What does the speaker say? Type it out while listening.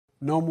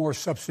No more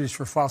subsidies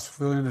for fossil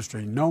fuel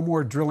industry. No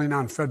more drilling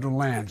on federal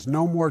lands.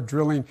 No more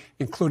drilling,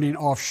 including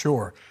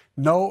offshore.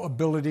 No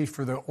ability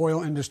for the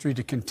oil industry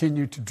to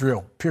continue to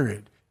drill,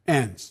 period.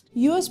 Ends.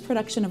 U.S.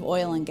 production of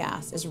oil and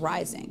gas is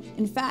rising.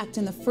 In fact,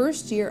 in the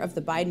first year of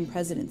the Biden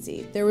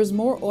presidency, there was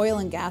more oil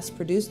and gas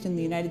produced in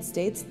the United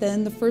States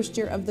than the first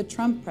year of the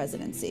Trump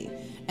presidency.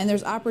 And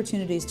there's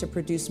opportunities to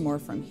produce more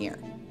from here.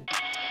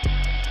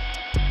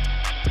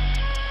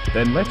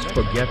 Then let's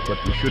forget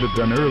what we should have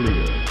done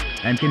earlier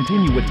and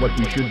continue with what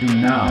we should do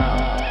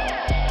now.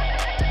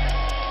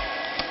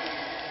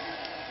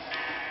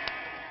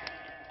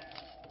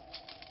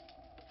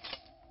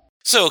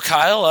 So,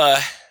 Kyle,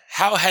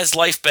 how has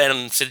life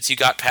been since you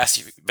got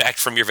back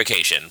from your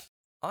vacation?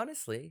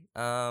 Honestly,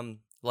 the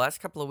last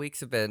couple of weeks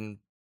have been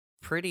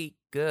pretty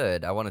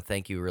good. I want to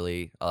thank you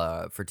really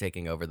for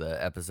taking over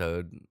the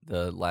episode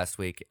the last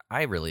week.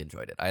 I really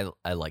enjoyed it.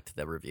 I liked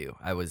the review.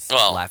 I was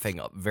laughing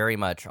very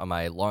much on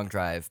my long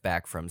drive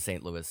back from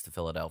St. Louis to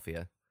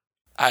Philadelphia.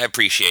 I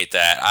appreciate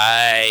that.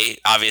 I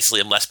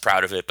obviously am less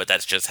proud of it, but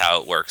that's just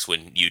how it works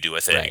when you do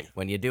a thing. Right.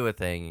 When you do a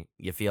thing,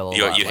 you feel a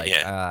lot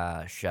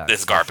like, shucks. This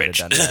is garbage.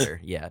 Done better.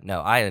 Yeah,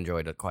 no, I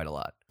enjoyed it quite a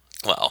lot.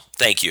 Well,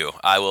 thank you.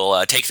 I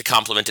will take the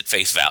compliment at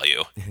face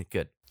value.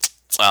 Good.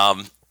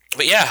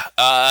 But yeah,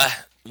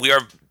 we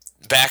are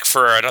back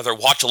for another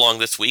watch-along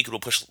this week. We'll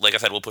push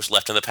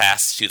Left in the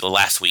Past to the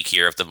last week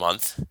here of the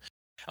month.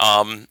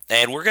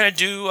 And we're going to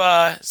do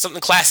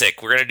something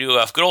classic. We're going to do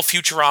a good old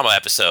Futurama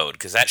episode,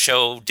 because that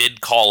show did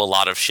call a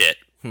lot of shit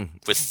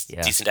with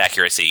decent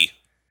accuracy.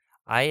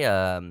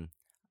 I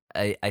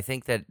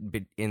think that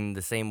in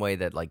the same way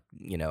that, like,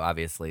 you know,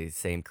 obviously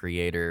same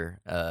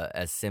creator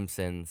as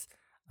Simpsons,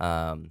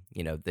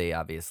 you know, they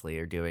obviously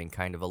are doing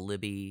kind of a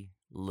libby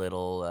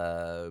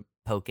little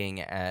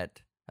poking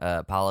at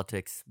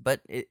politics,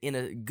 but in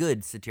a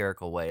good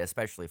satirical way,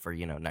 especially for,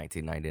 you know,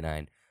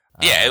 1999.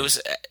 Yeah, it was.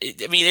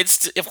 I mean,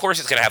 of course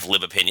it's going to have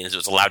lib opinions. It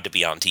was allowed to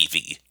be on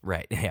TV.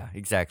 Right. Yeah.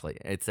 Exactly.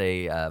 It's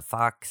a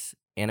Fox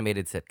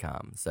animated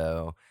sitcom.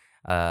 So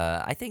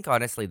I think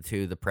honestly,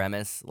 too, the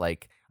premise,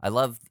 like, I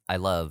love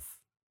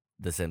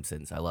The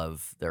Simpsons. I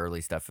love the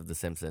early stuff of The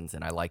Simpsons,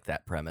 and I like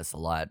that premise a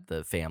lot.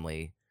 The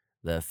family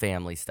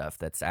stuff.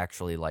 That's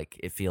actually, like,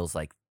 it feels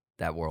like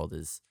that world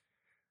is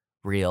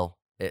real,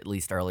 at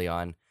least early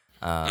on.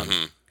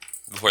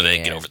 Before they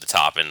get over the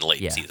top in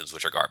late seasons,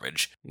 which are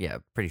garbage. Yeah,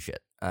 pretty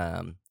shit.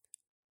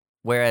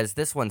 Whereas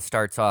this one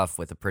starts off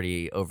with a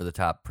pretty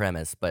over-the-top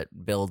premise,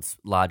 but builds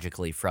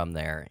logically from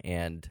there.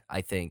 And I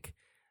think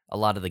a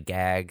lot of the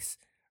gags,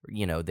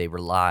 you know, they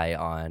rely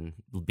on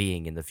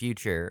being in the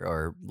future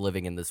or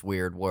living in this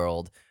weird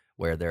world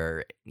where there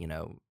are, you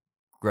know,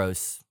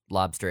 gross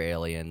lobster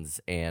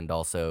aliens and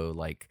also,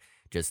 like,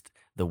 just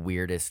the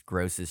weirdest,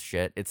 grossest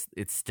shit. It's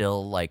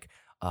still, like,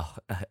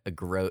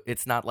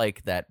 it's not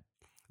like that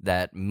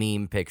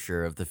meme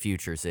picture of the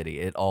future city.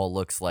 It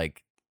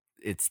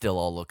still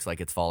all looks like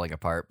it's falling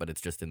apart, but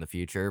it's just in the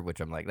future, which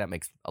I'm like, that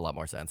makes a lot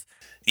more sense.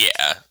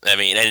 Yeah, I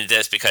mean, and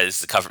that's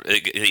because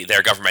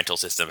their governmental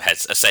system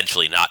has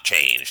essentially not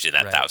changed in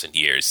that 1,000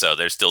 years, so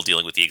they're still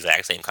dealing with the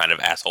exact same kind of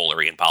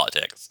assholery in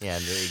politics. Yeah,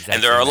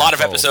 and there are a lot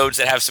of episodes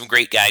that have some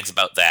great gags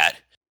about that,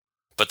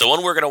 but the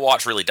one we're going to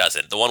watch really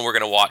doesn't. The one we're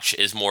going to watch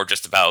is more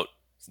just about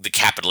the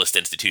capitalist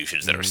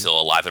institutions that are still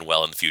alive and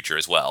well in the future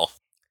as well.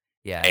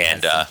 Yeah,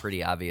 and some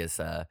pretty obvious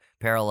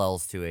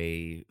parallels to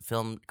a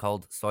film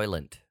called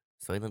Soylent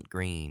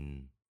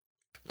Green.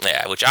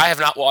 Yeah, which I have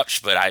not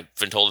watched, but I've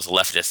been told as a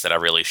leftist that I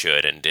really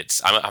should, and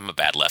I'm a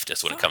bad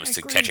leftist when it comes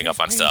to catching up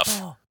on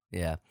stuff.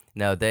 Yeah,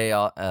 no, they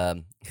all.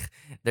 I've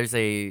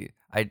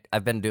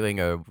been doing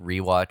a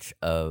rewatch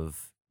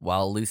of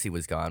While Lucy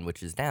Was Gone,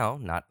 which is now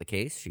not the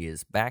case. She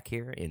is back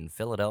here in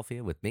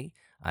Philadelphia with me.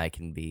 I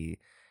can be.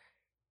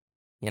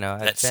 You know,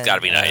 that's got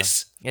to be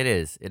nice. It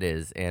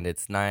is, and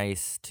it's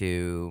nice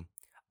to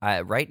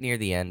right near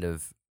the end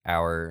of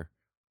our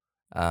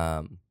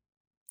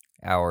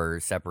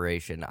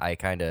separation. I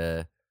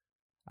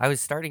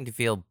was starting to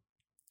feel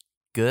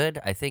good.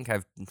 I think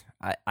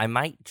I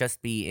might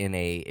just be in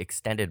a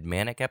extended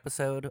manic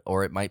episode,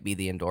 or it might be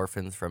the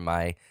endorphins from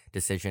my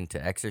decision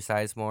to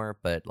exercise more.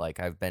 But, like,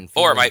 I've been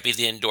feeling, or it might be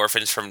the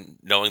endorphins from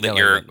knowing that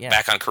you're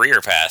back on career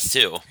path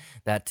too.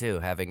 That too,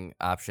 having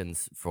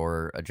options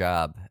for a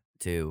job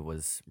too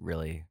was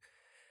really.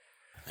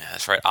 Yeah,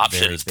 that's right.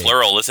 Options,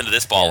 plural. Listen to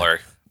this baller.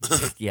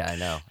 Yeah, I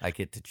know. I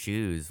get to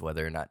choose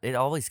whether or not it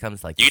always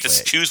comes like you get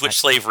to choose which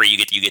slavery you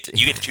get to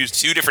choose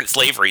two different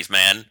slaveries,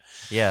 man.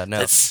 Yeah,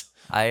 no.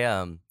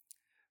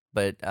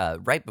 But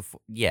right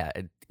before,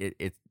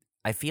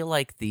 I feel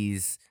like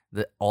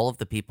all of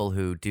the people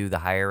who do the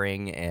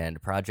hiring and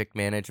project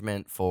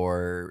management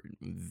for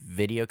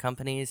video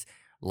companies,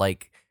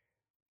 like,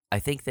 I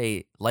think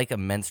they, like a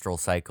menstrual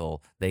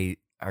cycle, they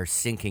are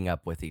syncing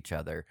up with each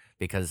other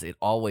because it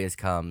always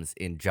comes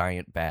in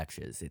giant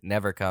batches. It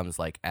never comes,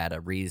 like, at a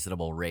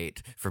reasonable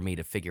rate for me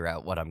to figure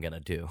out what I'm going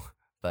to do.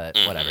 But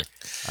whatever.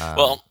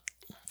 Well,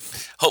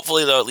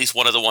 Hopefully, though, at least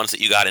one of the ones that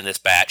you got in this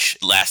batch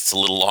lasts a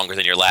little longer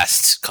than your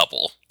last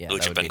couple,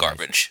 which have been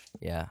garbage.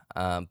 Nice.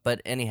 Yeah.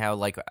 But anyhow,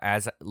 like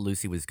as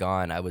Lucy was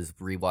gone, I was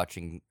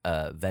rewatching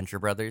Venture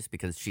Brothers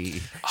because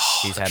she's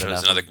had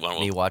enough of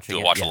me watching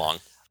it. Watch along.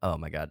 Oh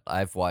my god,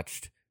 I've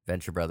watched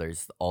Venture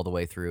Brothers all the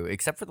way through,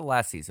 except for the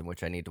last season,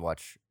 which I need to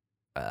watch.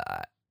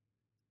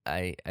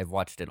 I've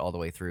watched it all the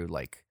way through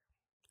like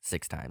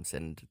 6 times,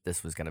 and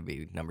this was going to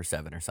be number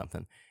 7 or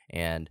something.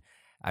 And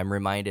I'm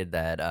reminded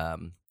that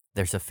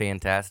there's a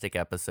fantastic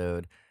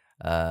episode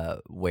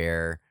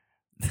where,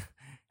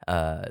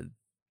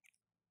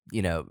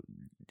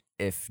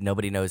 if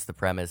nobody knows the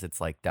premise,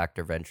 it's like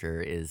Dr.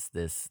 Venture is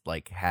this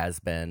like has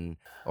been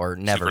or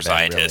never been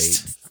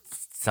scientist. Really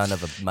son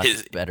of a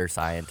much better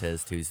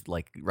scientist who's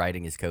like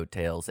riding his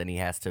coattails, and he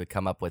has to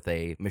come up with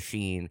a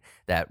machine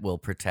that will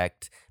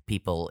protect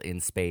people in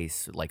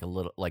space like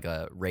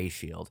a ray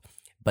shield.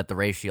 But the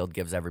ray shield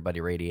gives everybody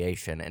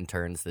radiation and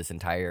turns this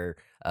entire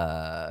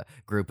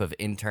group of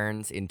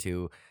interns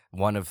into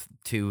one of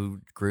 2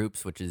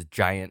 groups, which is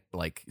giant,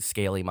 like,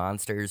 scaly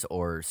monsters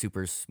or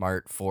super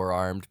smart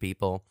 4-armed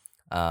people.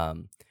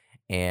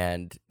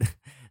 And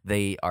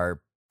they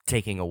are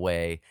taking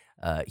away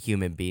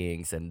human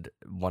beings. And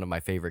one of my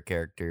favorite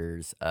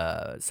characters,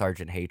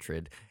 Sergeant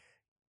Hatred,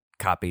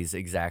 copies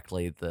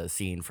exactly the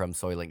scene from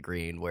Soylent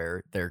Green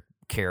where they're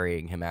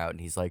carrying him out, and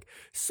he's like,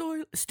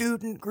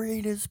 Student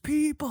Green is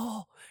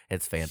people.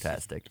 It's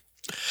fantastic.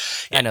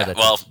 Yeah, I know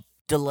that's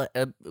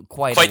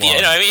quite the,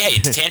 hey,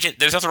 it's tangent.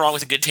 There's nothing wrong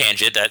with a good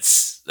tangent.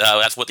 That's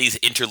what these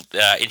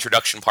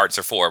introduction parts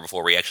are for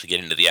before we actually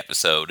get into the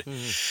episode.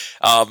 We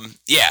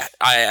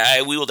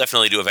will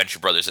definitely do Adventure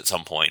Brothers at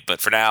some point, but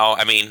for now,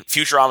 I mean,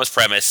 Futurama's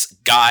premise: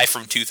 guy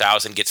from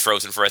 2000 gets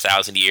frozen for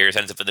 1,000 years,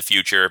 ends up in the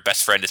future.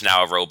 Best friend is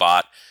now a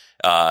robot.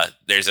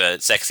 There's a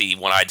sexy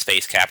one-eyed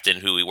space captain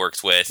who he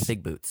works with.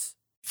 Big boots.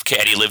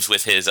 And he lives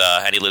with his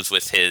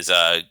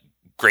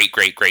great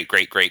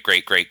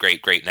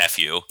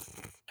nephew,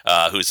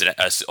 who's an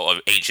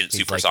ancient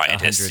super like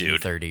scientist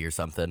 130 dude, or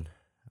something,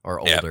 or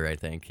older, I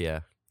think.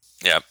 Yeah.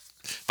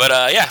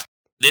 But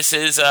this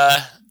is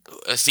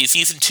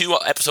season 2,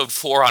 episode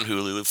 4 on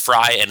Hulu.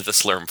 Fry and the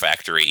Slurm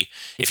Factory.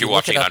 If you're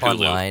watching it on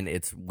Hulu, online,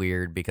 it's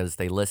weird because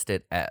they list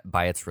it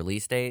by its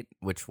release date,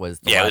 which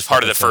was it was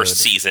part of the first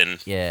season,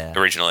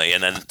 originally,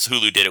 and then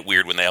Hulu did it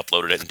weird when they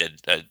uploaded it and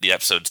did the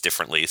episodes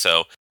differently.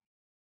 So,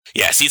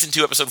 season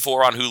 2, episode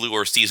 4 on Hulu,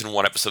 or season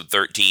 1, episode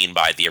 13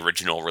 by the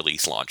original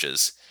release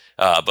launches.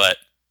 But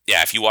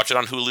if you watch it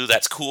on Hulu,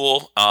 that's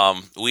cool.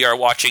 We are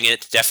watching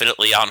it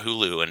definitely on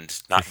Hulu and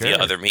not via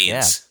other means.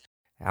 Yeah.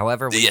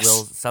 However, we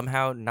will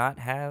somehow not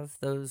have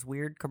those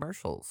weird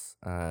commercials.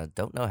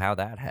 Don't know how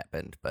that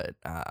happened, but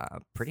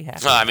pretty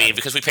happy.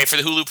 Because we pay for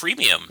the Hulu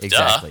Premium.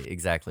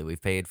 Exactly. We've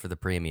paid for the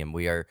premium.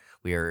 We are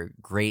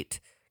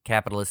great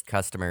capitalist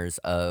customers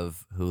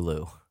of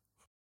Hulu.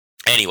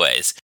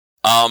 Anyways,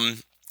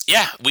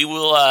 we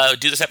will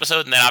do this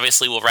episode, and then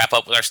obviously we'll wrap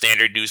up with our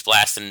standard news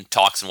blast and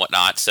talks and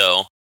whatnot.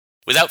 So,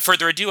 without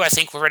further ado, I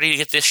think we're ready to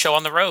get this show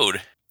on the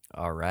road.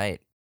 All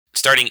right.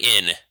 Starting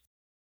in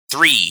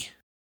 3,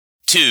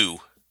 2,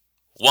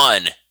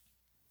 1.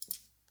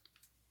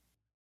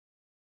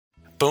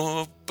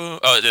 Boom, boom.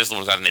 Oh, this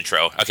one's got an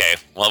intro. Okay.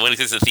 Well, when it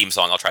gets to the theme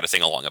song, I'll try to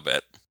sing along a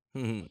bit.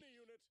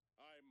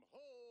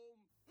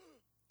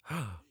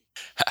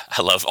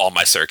 I love all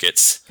my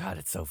circuits. God,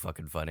 it's so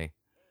fucking funny.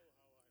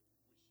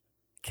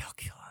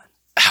 Calculon.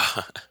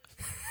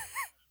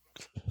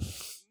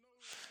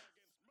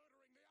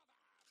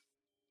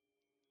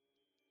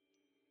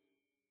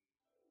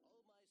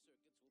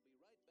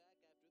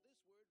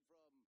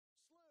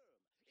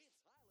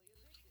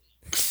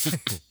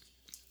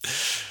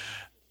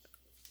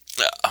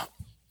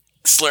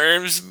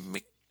 Slurm's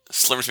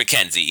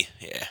Mackenzie,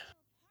 yeah.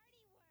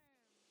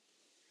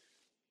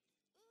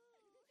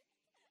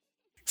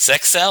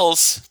 Sex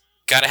sells.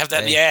 Gotta have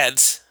that in the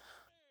ads.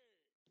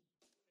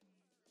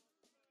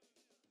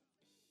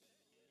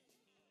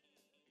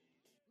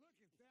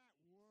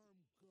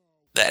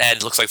 That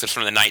ad looks like it's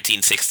from the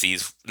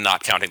 1960s,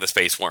 not counting the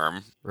space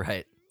worm.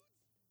 Right.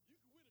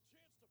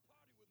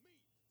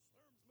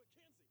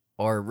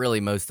 Or really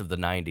most of the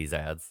 90s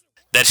ads.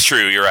 That's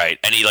true, you're right.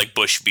 Any, like,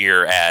 Bush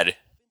beer ad.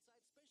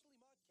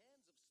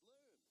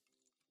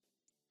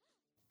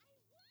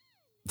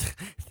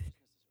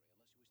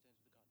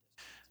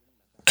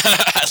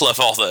 I love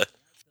all the...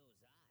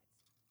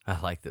 I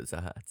like those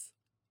ads.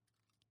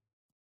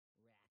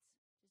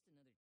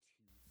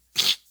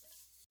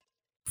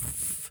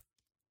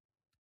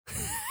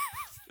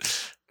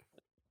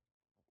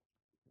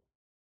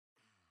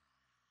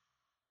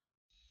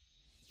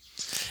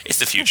 It's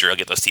the future. I'll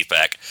get those teeth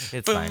back.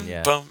 It's fine,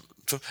 yeah. Boom,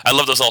 boom. I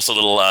love those also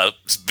little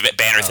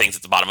banner things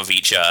at the bottom of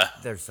each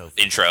they're so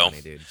intro.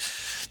 Funny, dude.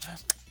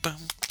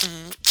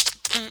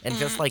 And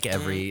just like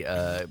every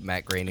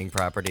Matt Groening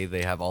property,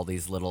 they have all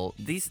these little...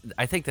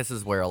 I think this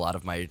is where a lot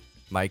of my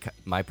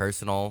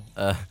personal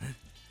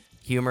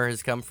humor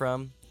has come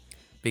from,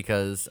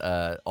 because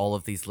all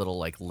of these little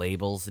like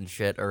labels and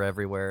shit are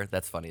everywhere.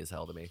 That's funny as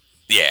hell to me.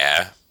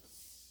 Yeah.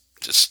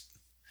 Just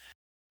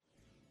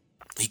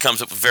he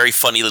comes up with very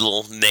funny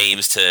little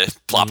names to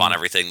plop on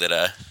everything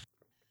that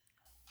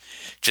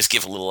just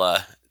give a little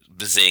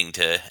zing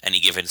to any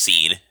given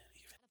scene.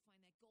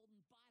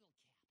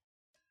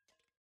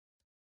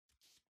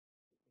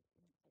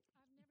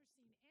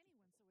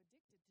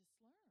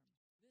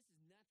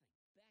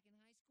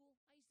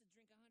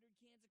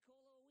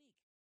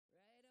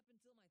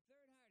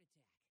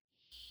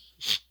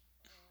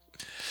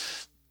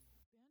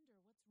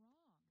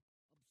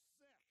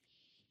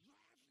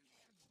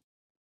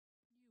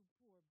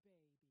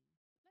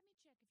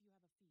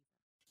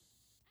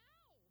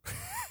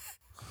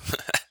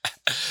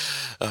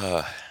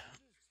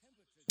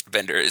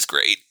 Bender is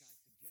great.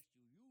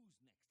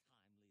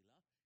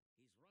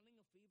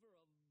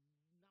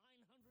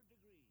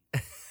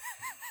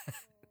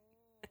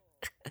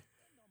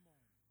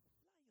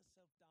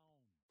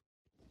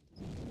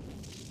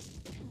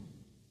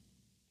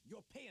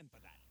 You're paying for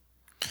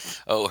that.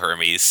 Oh,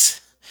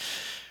 Hermes.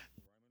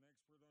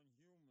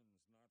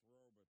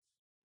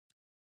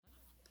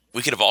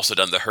 We could have also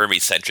done the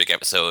Hermes-centric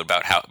episode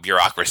about how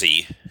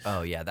bureaucracy.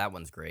 Oh yeah, that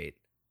one's great.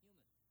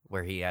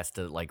 Where he has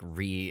to like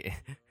re-enter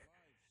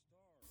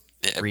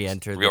the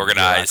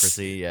reorganize.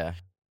 bureaucracy. Yeah.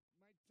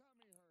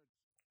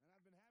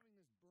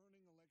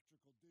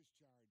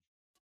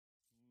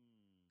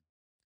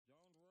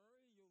 Don't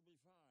worry, you'll be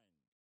fine.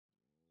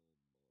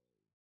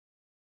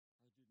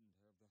 I didn't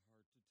have the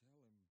heart to tell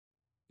him.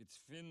 It's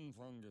fin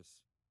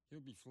fungus.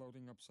 He'll be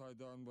floating upside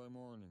down by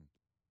morning.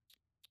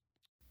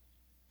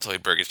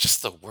 Zoidberg is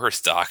just the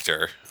worst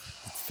doctor.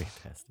 It's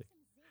fantastic. Or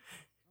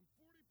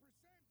a big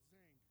fat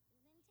placebo. It's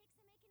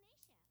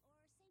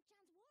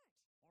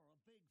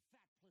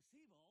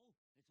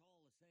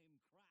all the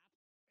same crap.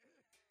 Hey,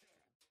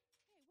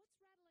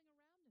 what's rattling around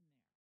in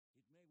there?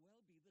 It may well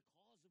be the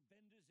cause of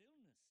Bender's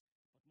illness.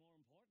 But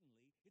more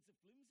importantly, it's a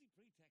flimsy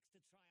pretext to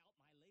try out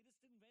my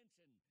latest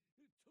invention.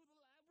 To the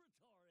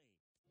laboratory.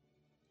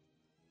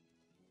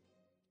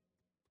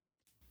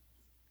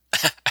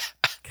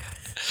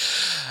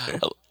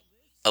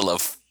 I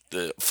love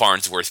the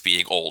Farnsworth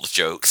being old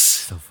jokes.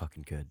 So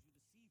fucking good.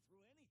 See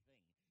through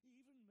anything,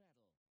 even metal.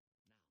 Now,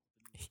 the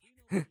neutrino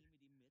beam it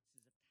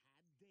emits is a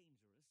tad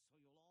dangerous, so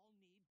you'll all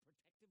need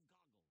protective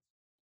goggles.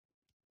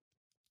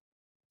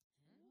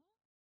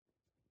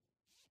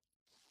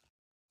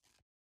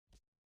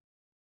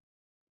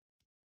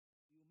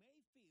 You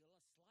may feel a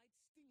slight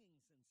stinging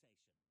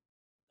sensation.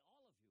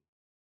 All of you.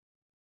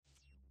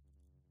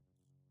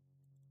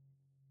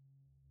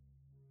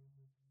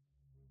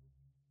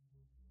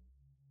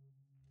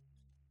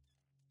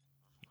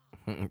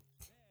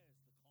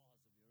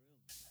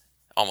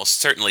 Almost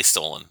certainly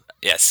stolen.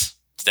 Yes,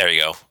 there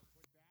you go.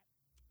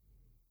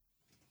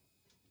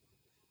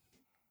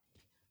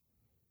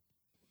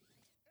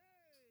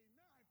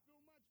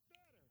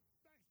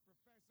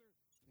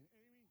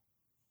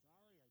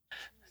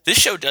 This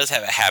show does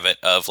have a habit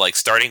of like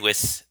starting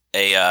with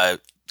a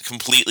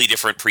completely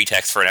different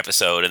pretext for an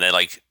episode, and then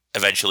like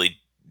eventually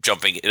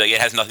jumping. Like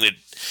it has nothing to.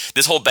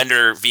 This whole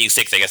Bender being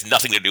sick thing has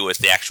nothing to do with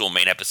the actual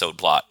main episode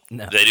plot.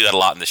 No. They do that a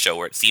lot in the show,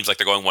 where it seems like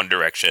they're going one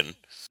direction.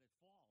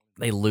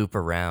 They loop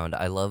around.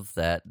 I love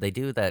that. They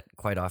do that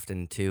quite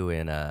often too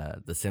in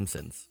The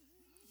Simpsons.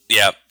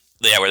 Yeah,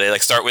 where they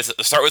like start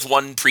with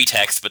one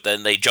pretext, but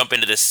then they jump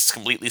into this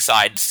completely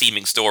side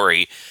seeming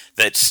story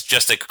that's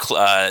just a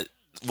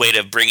way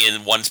to bring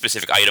in one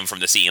specific item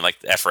from the scene, like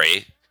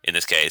F-ray in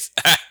this case.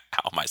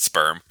 Ow, my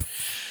sperm.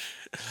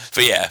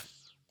 But yeah.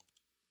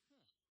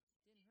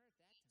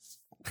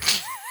 What's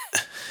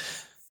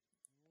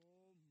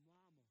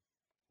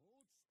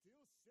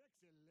wrong? That's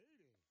no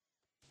lady.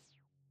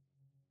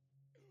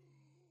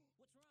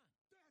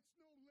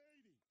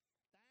 Damn,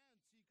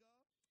 chica.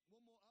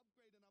 One more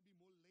upgrade and I'll be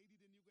more lady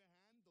than you can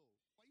handle.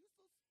 Why you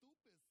so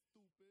stupid?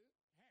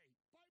 Hey,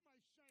 bite my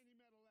shiny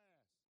metal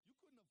ass. You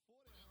couldn't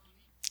afford it, honey.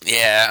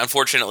 Yeah,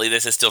 unfortunately,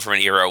 this is still from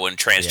an era when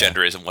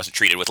transgenderism wasn't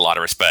treated with a lot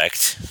of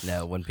respect.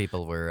 No, when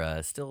people were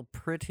still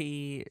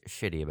pretty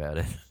shitty about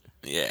it.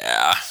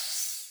 Yeah.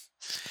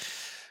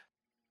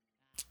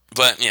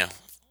 But, you know,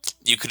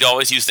 you could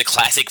always use the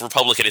classic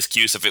Republican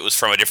excuse if it was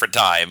from a different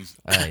time.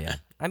 Yeah.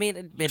 I mean,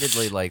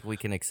 admittedly, like, we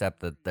can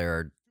accept that there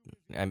are,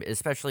 I mean,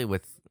 especially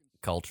with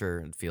culture,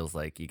 it feels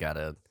like you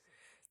gotta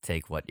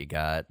take what you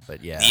got,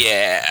 but yeah.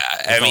 Yeah,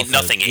 I It's mean, also-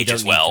 nothing you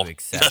ages don't need well. to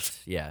accept.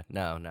 Yeah,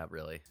 no, not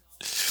really.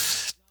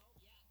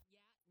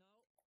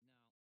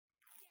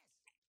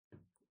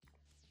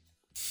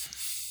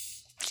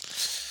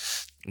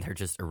 They're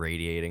just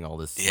irradiating all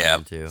this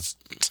slime, too.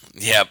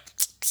 Yep.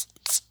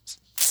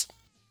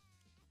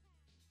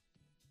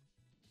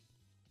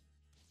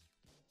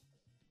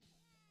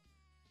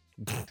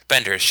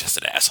 Bender is just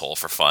an asshole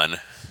for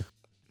fun.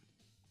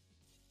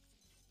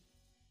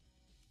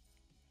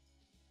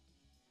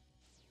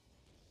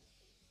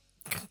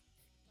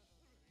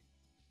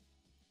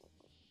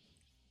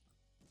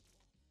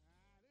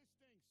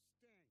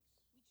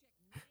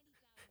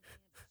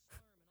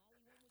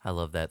 I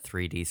love that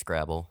 3D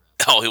Scrabble.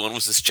 All he wanted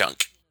was this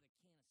junk.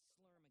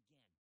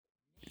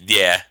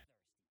 Yeah.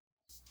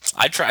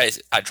 I'd try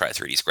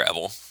 3D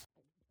Scrabble.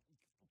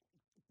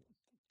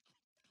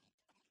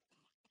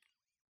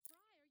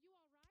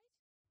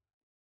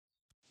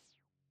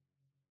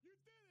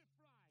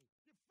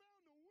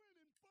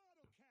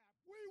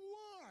 We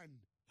won!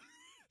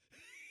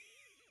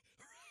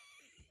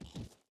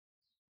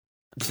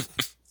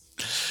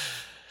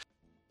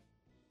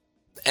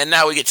 And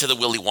now we get to the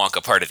Willy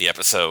Wonka part of the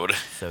episode.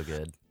 So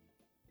good.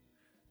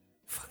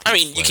 I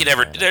mean, you can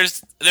never.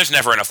 There's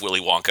never enough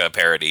Willy Wonka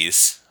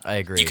parodies. I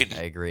agree. You can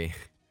I agree.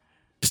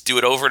 just do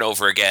it over and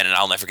over again, and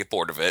I'll never get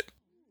bored of it.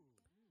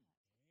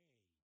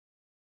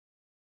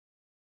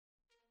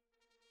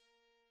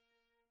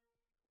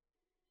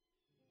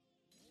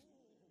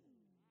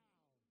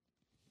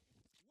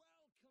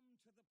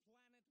 Welcome to the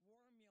planet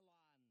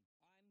Wormulon.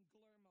 I'm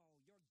Glurmo,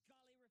 your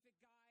gollyrific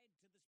guide to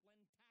the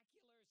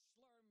splentacular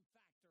Slurm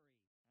factory.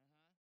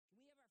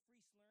 Can we have our free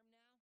Slurm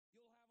now?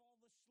 You'll have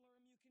all the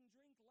Slurm you can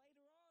drink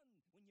later on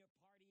when you're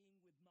partying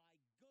with my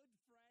good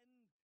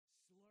friend,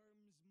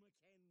 Slurms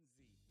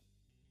Mackenzie.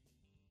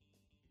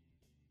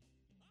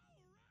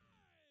 All right!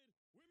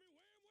 Wimmy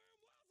wham wham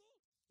wazzle!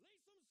 Lay some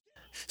skin!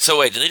 So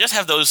wait, do they just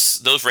have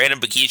those random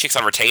bikini chicks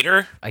on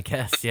retainer? I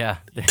guess, yeah.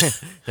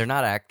 They're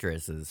not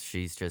actresses.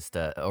 She's just,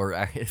 or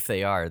if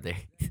they are,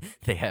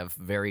 they have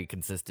very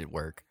consistent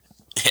work.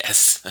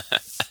 Yes. In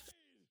fact,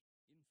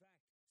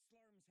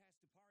 Slurms has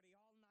to party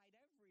all night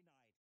every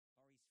night, or he's fired.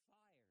 Rock on!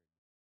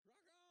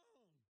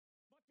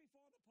 But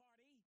before the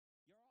party,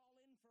 you're all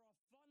in for a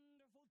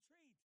wonderful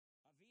treat.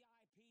 A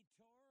VIP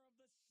tour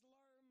of the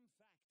Slurm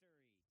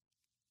factory.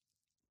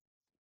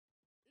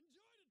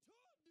 Enjoy the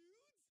tour,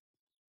 dudes!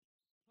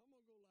 I'm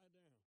gonna go lie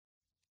down.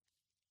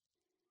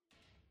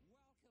 Welcome,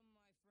 my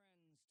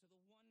friends, to the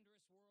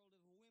wondrous world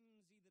of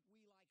whimsy that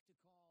we like to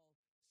call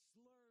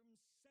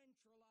Slurm's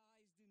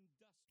centralized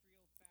industrial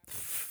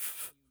fabrication.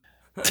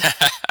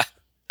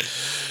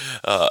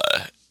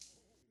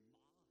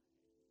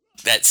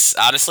 That's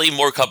honestly,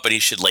 more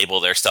companies should label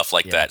their stuff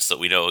like Yeah. that, so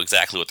we know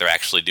exactly what they're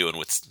actually doing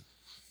with,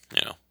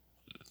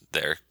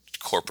 their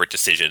corporate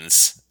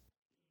decisions.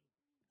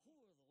 Who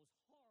are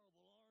those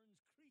horrible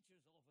orange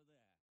creatures over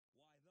there?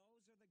 Why,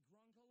 those are the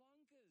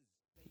Grunkalunkas.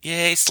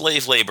 Yay,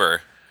 slave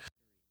labor.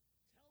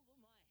 Tell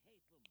them I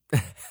hate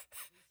them.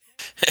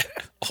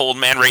 Old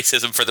man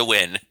racism for the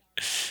win. They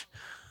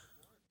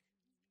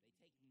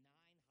take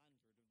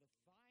 900 of the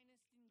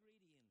finest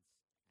ingredients,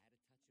 add a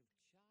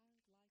touch of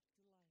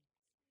childlike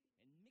delight,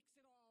 and mix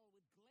it all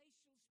with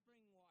glacial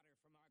spring water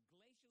from our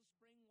glacial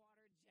spring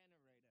water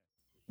generator.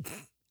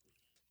 Then,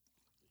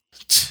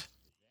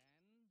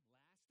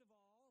 last of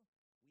all,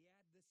 we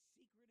add the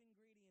secret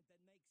ingredient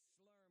that makes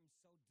Slurm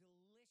so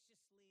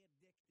deliciously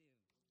addictive.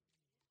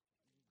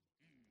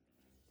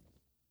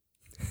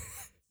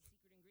 Secret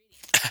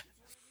ingredient. It's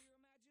whatever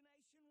your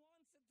imagination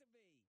wants it to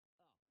be.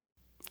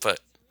 But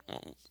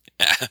Now,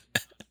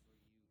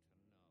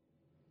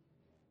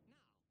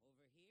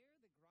 over here,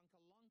 the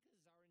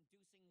Grunkalunkas are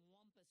inducing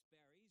Wumpus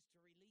berries to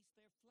release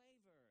their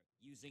flavor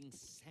using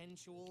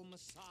sensual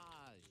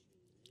massage.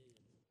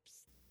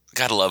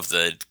 gotta love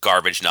the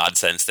garbage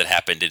nonsense that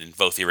happened in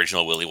both the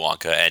original Willy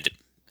Wonka and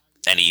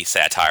any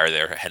satire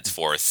there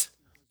henceforth.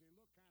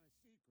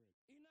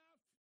 Enough!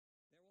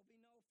 There will be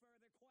no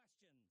further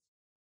questions.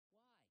 Why?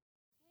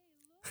 Hey,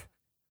 look!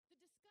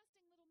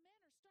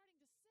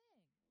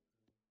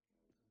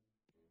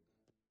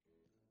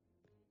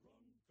 The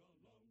disgusting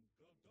little men are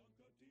starting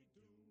to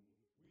sing.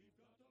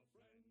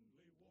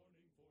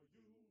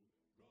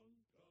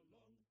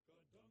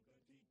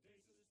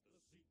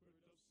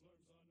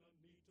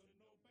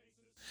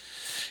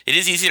 It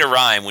is easy to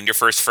rhyme when your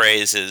first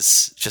phrase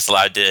is just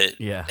allowed to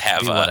Yeah,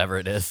 have do whatever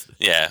it is.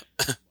 Yeah.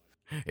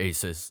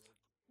 Aces.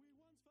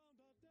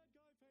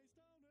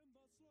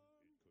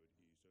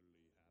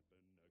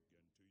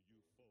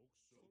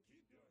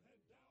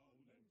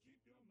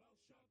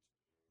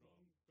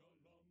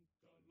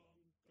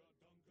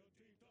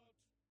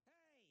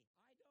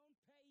 Hey, I don't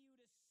pay you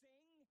to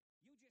sing.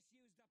 You just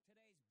used up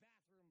today's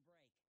bathroom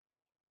break.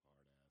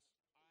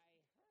 I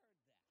heard that.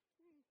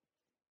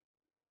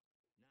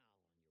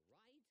 Now,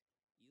 on your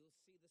right, you'll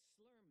see the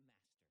Slurm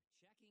Master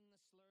checking the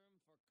Slurm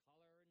for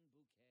color and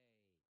bouquet.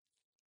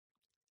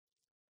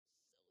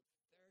 So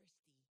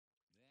thirsty.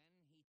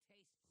 Then he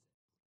tastes it.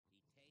 He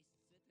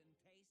tastes it and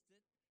tastes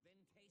it, then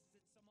tastes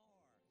it some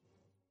more.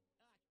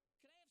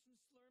 Could I have some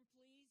Slurm,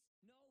 please?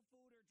 No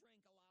food or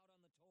drink allowed on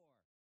the tour.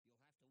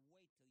 You'll have to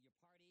wait till you're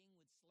partying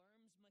with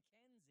Slurms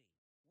Mackenzie.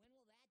 When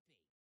will that be?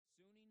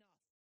 Soon enough.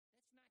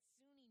 That's not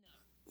soon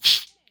enough.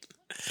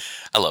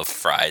 I love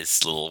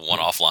Fry's little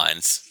one-off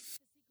lines.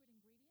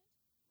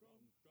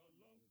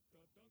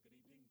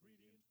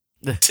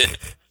 Okay, we get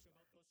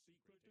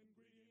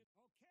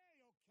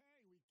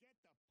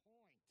the point.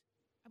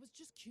 I was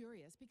just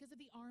curious because of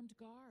the armed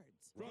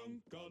guards.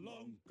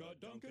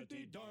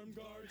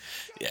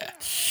 Yeah.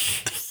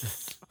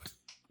 So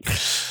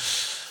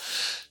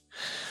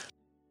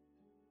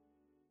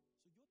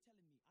you're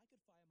telling me I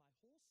could fire my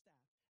whole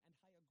staff and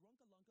hire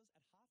Grunkalunkas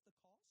at half the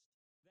cost?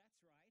 That's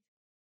right.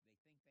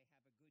 They think they have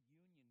a good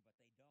union, but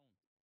they don't.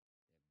 They're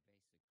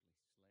basically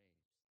slaves.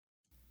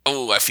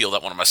 Oh, I feel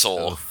that one in my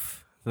soul.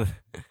 Oof. What are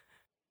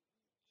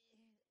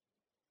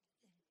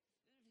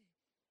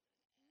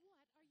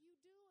you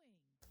doing?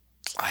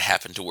 I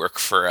happen to work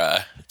for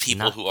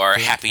people Not who are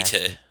happy to.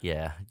 fantastic.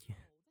 Yeah.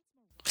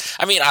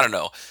 I mean, I don't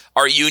know.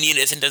 Our union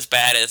isn't as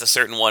bad as a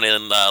certain one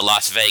in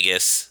Las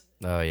Vegas,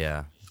 Oh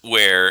yeah.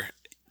 where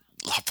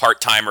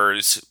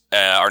part-timers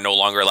are no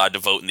longer allowed to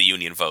vote in the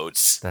union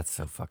votes. That's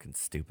so fucking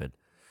stupid.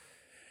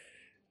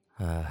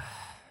 So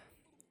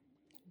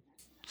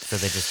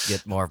they just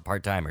get more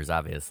part-timers,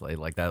 obviously.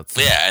 Like that's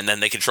Yeah, and then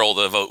they control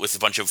the vote with a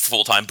bunch of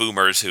full-time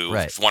boomers who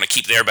Right. want to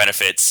keep their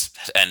benefits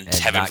and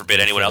heaven not forbid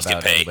give a anyone shit else get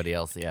about paid. Anybody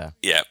else? Yeah.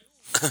 Yeah.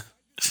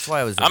 That's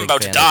why I was. I'm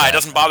about to die. It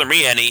doesn't bother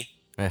me any.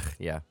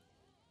 Yeah.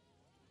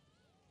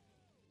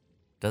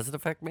 Doesn't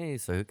affect me,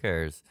 so who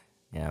cares?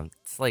 Yeah,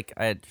 it's like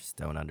I just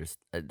don't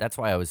understand. That's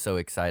why I was so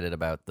excited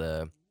about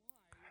the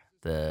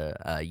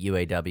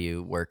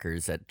UAW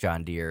workers at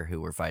John Deere who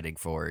were fighting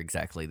for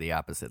exactly the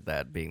opposite.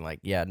 That being like,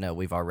 yeah, no,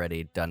 we've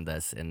already done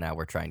this, and now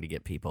we're trying to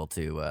get people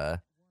to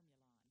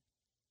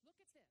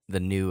the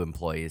new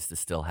employees to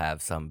still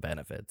have some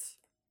benefits.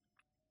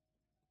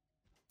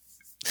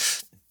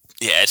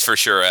 Yeah, it's for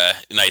sure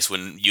nice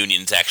when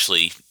unions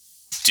actually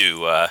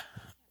do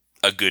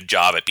a good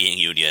job at being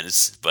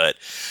unions, but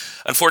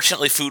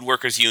unfortunately, food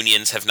workers'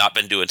 unions have not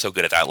been doing so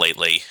good at that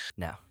lately.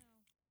 No.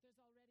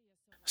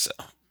 So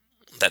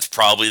that's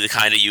probably the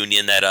kind of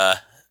union that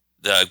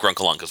the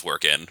Grunkalunkas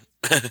work in.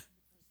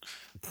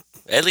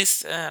 At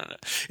least, I don't know.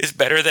 It's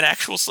better than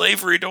actual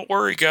slavery. Don't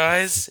worry,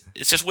 guys.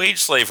 It's just wage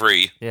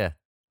slavery. Yeah.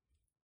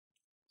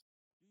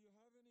 Do you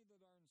have any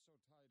that aren't so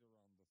tight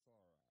around the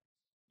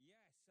thorax?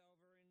 Yes, over in.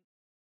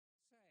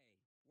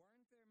 Say,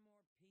 weren't there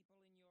more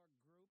people in your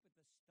group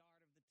at the start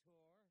of the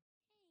tour? Hey, yeah.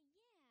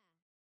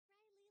 Fry,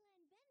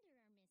 Leela, and Bender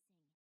are missing.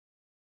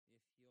 If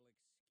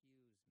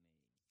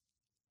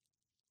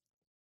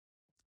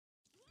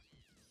you'll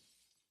excuse me. Look,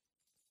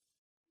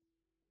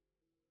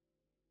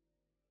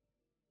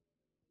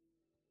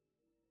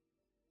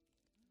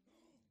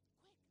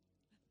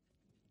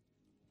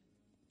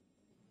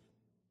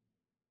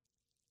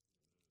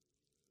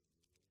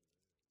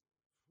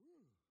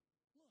 Slurm!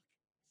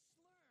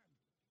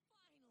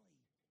 Finally!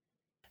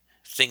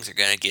 Things are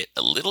going to get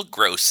a little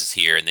gross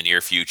here in the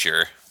near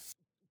future.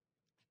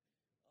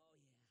 Oh,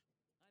 yeah.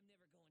 I'm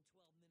never going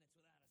 12 minutes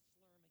without a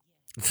slurm again.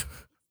 It's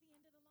the end of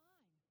the line.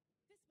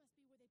 This must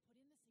be where they put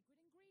in the secret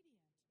ingredient.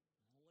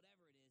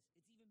 Whatever it is,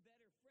 it's even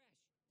better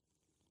fresh.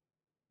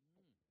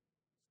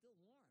 Still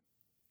warm.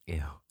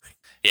 Ew.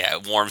 Yeah,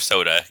 warm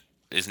soda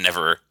is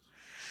never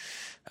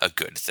a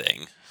good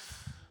thing.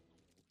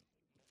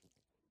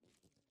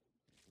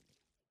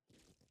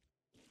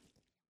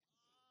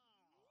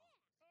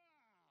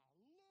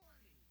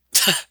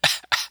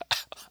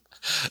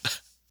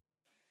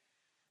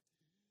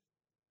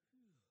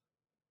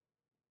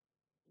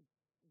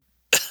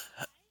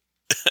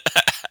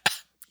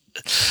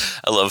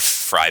 I love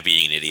Fry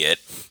being an idiot.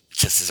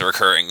 Just as a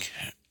recurring.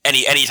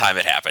 Anytime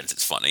it happens,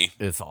 it's funny.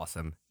 It's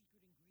awesome.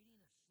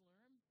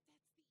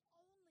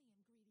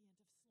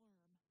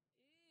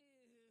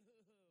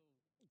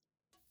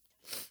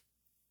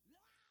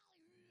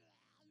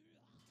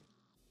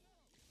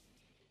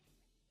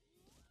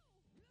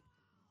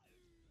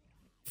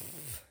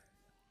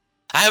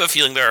 I have a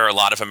feeling there are a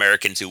lot of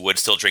Americans who would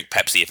still drink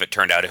Pepsi if it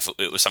turned out if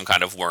it was some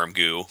kind of worm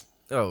goo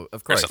Oh,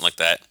 of or course. something like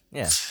that.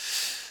 Yeah.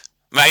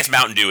 I mean, I guess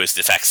Mountain Dew is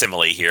the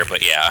facsimile here,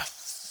 but yeah.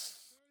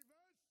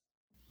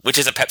 Which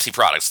is a Pepsi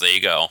product, so there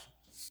you go.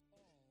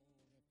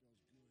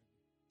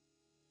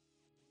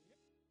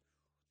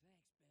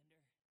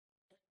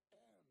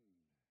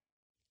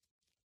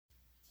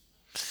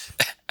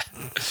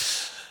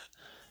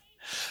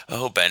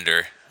 Oh,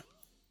 Bender.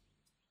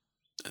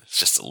 It's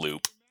just a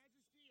loop.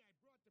 Majesty, I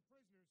brought the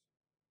prisoners.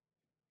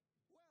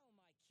 Well, my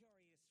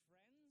curious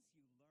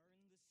friends, you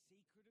learned the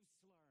secret of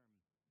Slurm.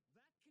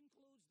 That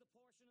concludes the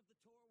portion of the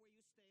tour where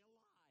you stay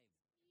alive.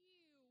 You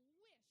wish,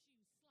 you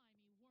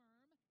slimy worm.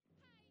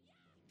 Hi-ya!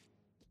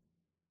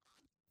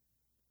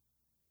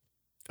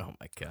 Oh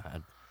my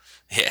god.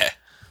 Yeah.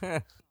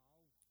 Good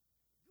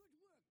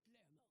work,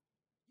 Lermo.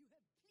 You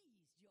have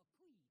pleased your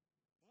queen.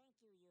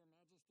 Thank you, Your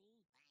Majesty.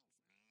 Thanks,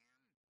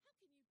 ma'am.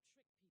 How can you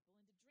trick people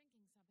into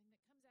drinking something that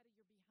comes out of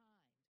your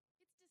behind?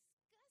 It's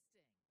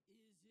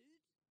disgusting. Is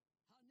it?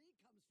 Honey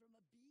comes from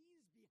a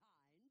bee's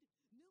behind.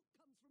 Milk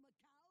comes from a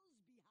cow's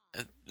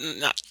behind.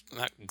 Not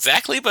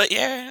exactly, but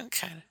yeah,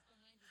 kind of.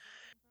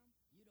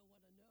 You don't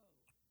want to know.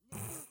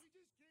 Look, we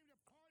just came to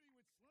party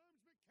with Slurms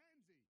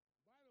Mackenzie.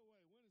 By the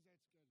way, when is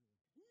that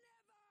scheduled?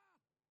 Never!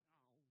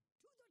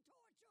 To the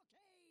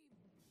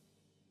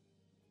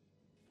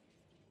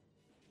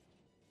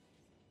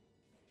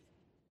torture cave!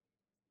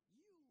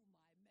 You, my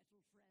metal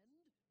friend,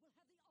 will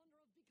have the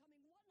honor of becoming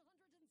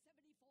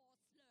 174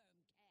 Slurm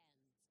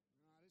cans.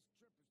 This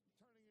trip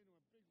is turning into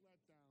a big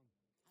letdown.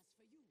 As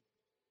for you,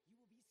 you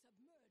will be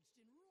submerged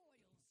in royal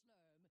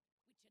slurm,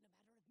 which in a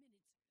matter of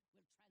minutes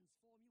will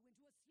transform you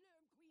into a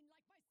slurm queen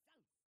like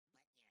myself. But,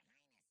 Your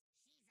Highness, she's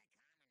a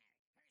commoner. Her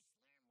slurm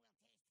will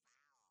taste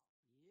foul.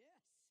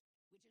 Yes,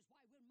 which is why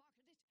we'll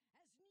market it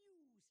as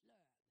new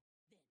slurm.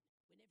 Then, when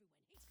everyone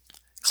hates it,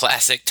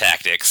 Classic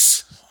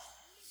tactics.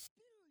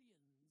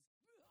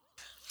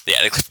 billions.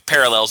 Yeah, the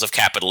parallels of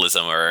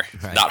capitalism are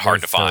not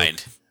hard to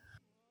find.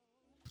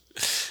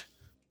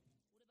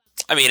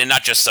 I mean, and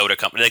not just soda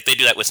company. Like, they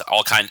do that with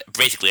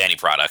basically any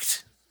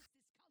product.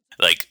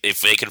 Like,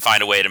 if they can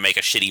find a way to make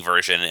a shitty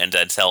version and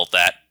then sell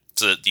that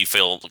so that you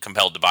feel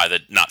compelled to buy the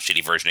not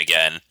shitty version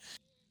again,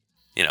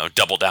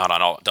 double down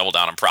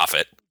on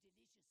profit.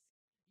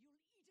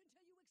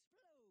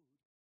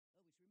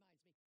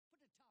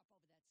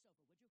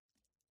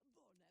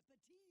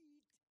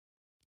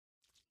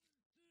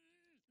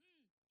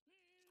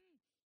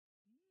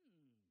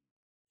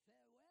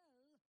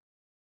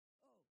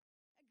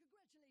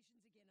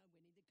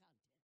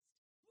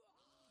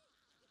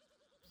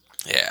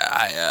 Yeah,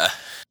 I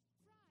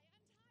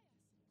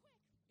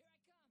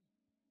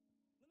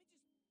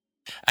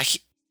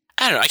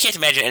don't know. I can't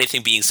imagine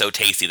anything being so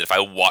tasty that if I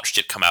watched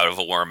it come out of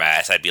a worm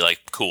ass, I'd be like,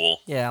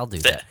 cool. Yeah, I'll do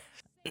that.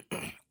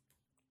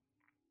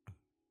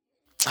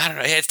 I don't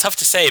know. It's tough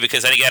to say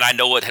because, then again, I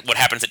know what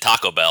happens at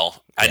Taco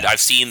Bell. Yeah. I've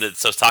seen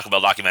those Taco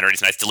Bell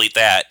documentaries, and I delete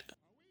that.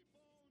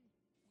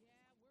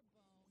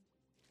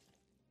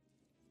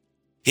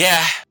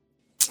 Yeah,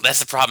 that's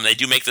the problem. They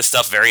do make the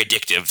stuff very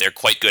addictive. They're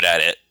quite good at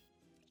it.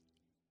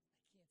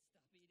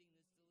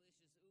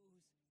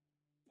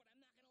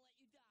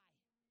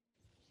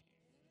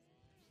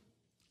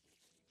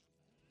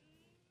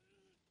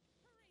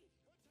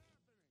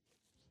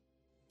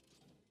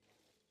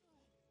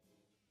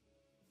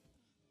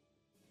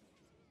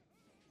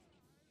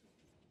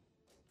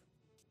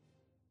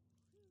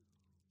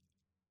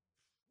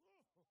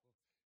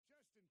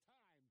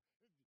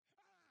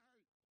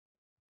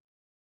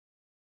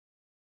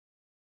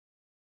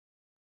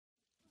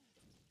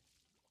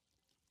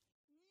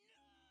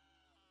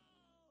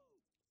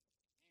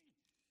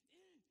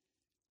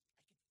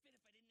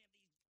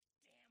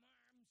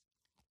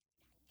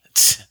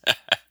 Just in time.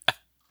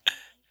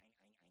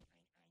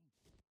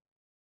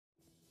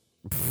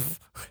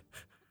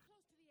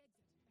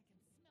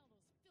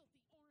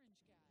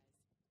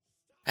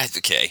 That's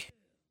okay.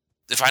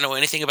 If I know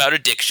anything about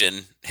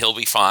addiction, he'll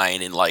be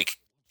fine in like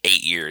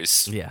 8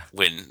 years. Yeah.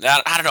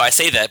 I don't know. I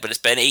say that, but it's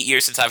been 8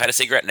 years since I've had a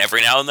cigarette, and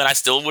every now and then I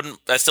still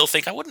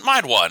think I wouldn't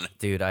mind one.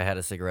 Dude, I had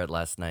a cigarette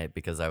last night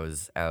because I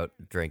was out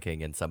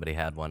drinking and somebody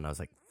had one. I was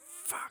like,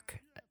 fuck.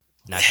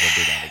 Not gonna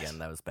do that again.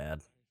 That was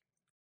bad.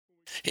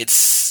 It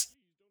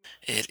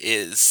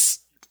is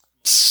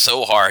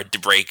so hard to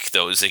break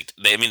those. They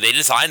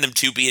designed them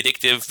to be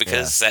addictive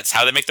because that's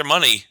how they make their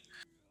money.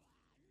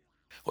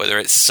 Whether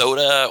it's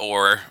soda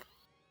or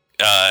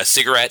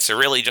cigarettes, or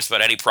really just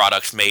about any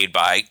product made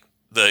by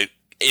the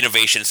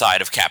innovation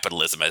side of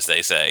capitalism, as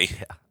they say.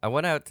 Yeah. I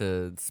went out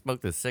to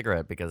smoke this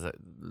cigarette because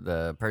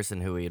the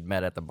person who we had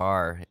met at the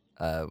bar,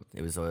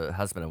 it was a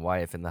husband and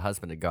wife, and the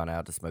husband had gone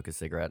out to smoke a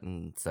cigarette,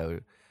 and so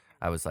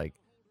I was like,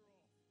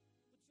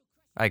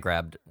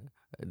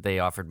 they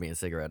offered me a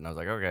cigarette, and I was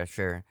like, okay,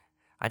 sure.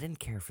 I didn't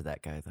care for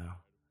that guy, though.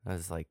 I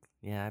was like,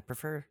 yeah, I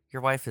prefer,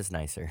 your wife is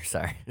nicer,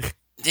 sorry.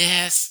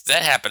 Yes,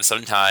 that happens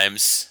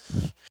sometimes.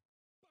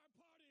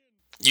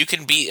 You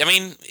can be,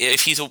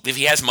 if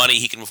he has money,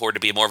 he can afford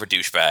to be more of a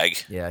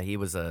douchebag. Yeah, he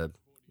was a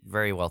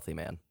very wealthy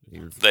man.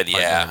 Then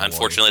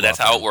unfortunately, that's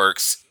how it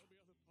works.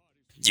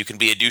 You can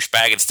be a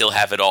douchebag and still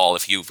have it all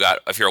if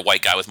you're a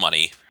white guy with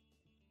money.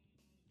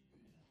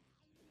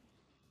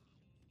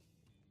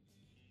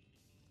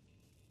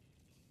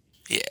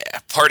 Yeah,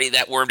 party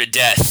that worm to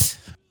death.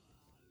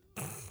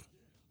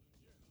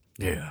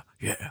 Yeah.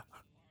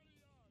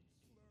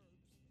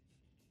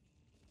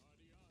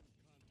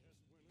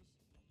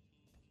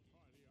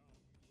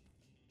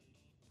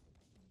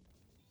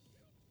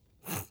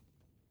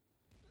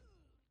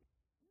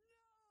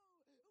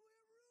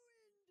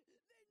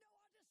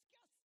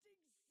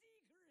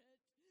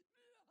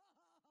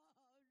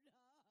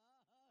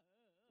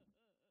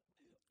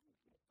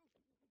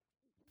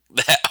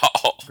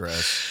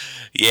 Gross.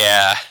 Yeah.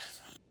 Commissioner,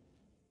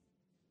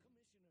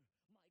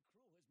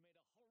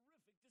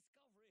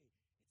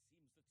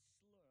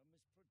 my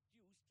crew has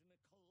made a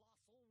horrific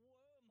discovery. It seems that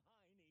Slurm is produced in a colossal worm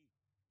hiney. Hiney,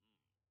 you say?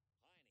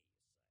 Why, with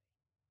your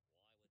testimony,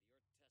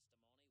 we'll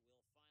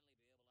finally be able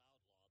to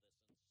outlaw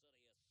this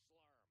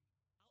insidious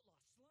Slurm.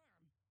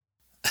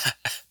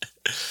 Outlaw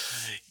Slurm?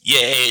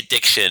 Yay,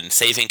 addiction,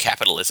 saving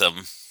capitalism.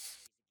 I'm not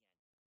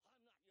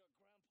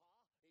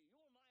your grandpa. You're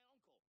my uncle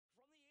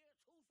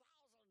from the year 2000.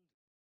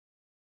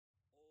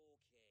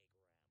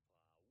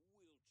 Okay,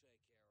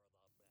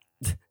 Grandpa.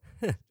 We'll take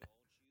care of the bad boys.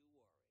 Don't you worry.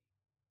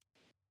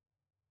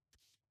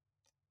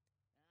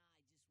 I just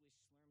wish Slurm's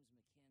Mackenzie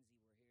were here to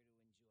enjoy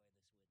this with me.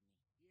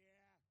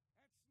 Yeah,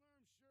 that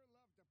Slurm sure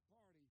loved to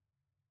party.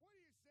 What do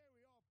you say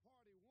we all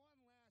party one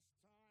last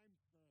time for him?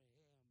 For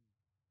Slurms. For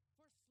Slurm!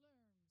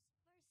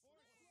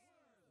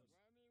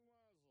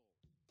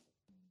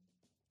 Whammy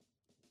wazzle.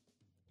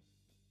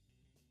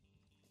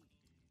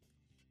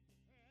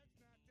 Hey,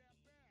 that's not that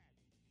bad.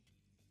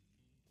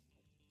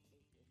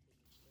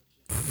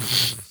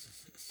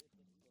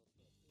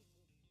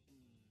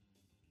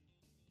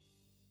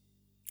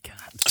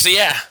 God. So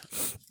yeah,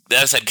 as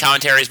I said,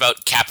 commentaries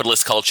about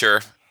capitalist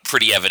culture,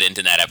 pretty evident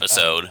in that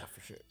episode.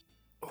 For sure.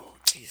 Oh,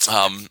 jeez.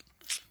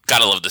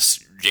 Gotta love this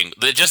jingle.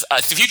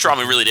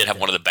 Futurama really did have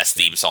one of the best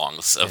theme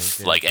songs of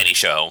like any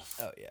show.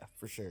 Oh yeah,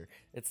 for sure.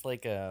 It's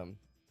like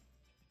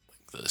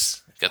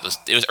This got this.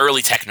 It was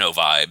early techno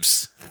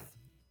vibes.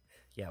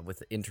 yeah,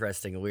 with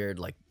interesting, weird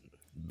like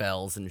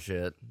bells and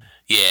shit.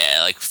 Yeah,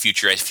 like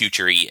future-y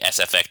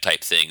SFX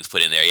type things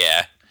put in there.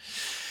 Yeah,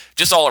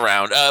 just all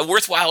around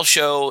worthwhile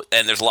show,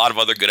 and there's a lot of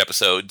other good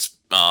episodes.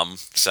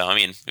 So I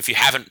mean, if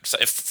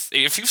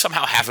you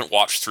somehow haven't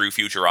watched through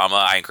Futurama,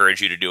 I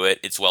encourage you to do it.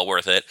 It's well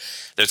worth it.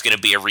 There's going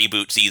to be a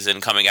reboot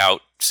season coming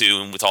out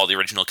soon with all the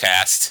original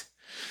cast.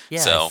 Yeah,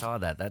 so, I saw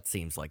that. That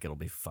seems like it'll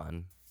be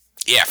fun.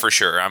 Yeah, for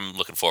sure. I'm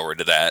looking forward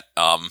to that.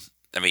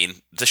 I mean,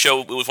 the show,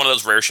 it was one of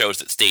those rare shows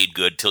that stayed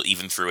good till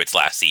even through its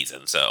last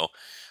season, so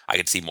I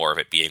could see more of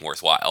it being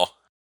worthwhile.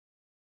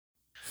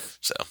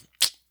 So,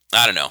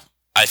 I don't know.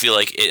 I feel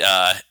like it,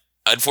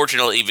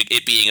 unfortunately,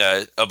 it being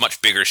a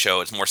much bigger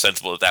show, it's more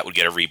sensible that would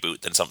get a reboot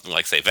than something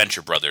like, say,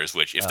 Venture Brothers,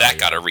 which, if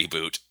got a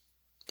reboot,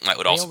 that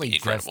would also be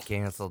incredible. They only just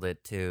canceled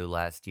it, too,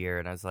 last year,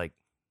 and I was like,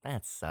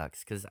 that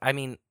sucks. Because, I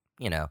mean,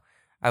 you know,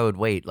 I would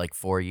wait like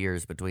 4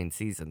 years between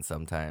seasons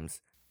sometimes,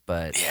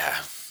 but... Yeah.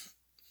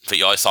 But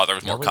you always thought there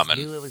was more coming.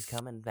 Knew it was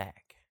coming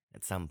back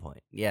at some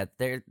point. Yeah,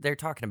 they're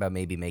talking about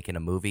maybe making a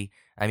movie.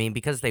 I mean,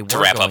 because they were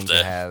going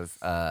to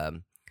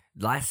have...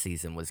 last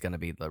season was going to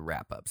be the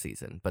wrap-up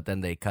season, but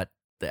then they cut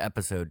the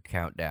episode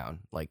count down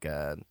like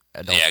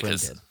Adult Swim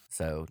did.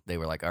 So they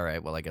were like, all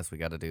right, well, I guess we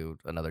got to do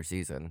another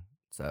season.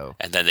 So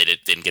and then they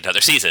didn't get another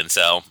season,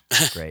 so...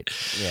 Great,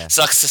 yeah.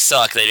 Sucks to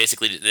suck.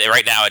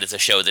 Right now it is a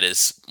show that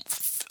is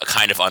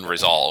kind of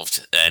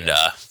unresolved, and,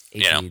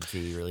 you know...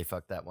 AT&T really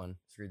fucked that one.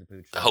 Screw the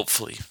pooch.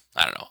 Hopefully.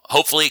 I don't know.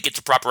 Hopefully it gets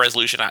a proper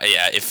resolution.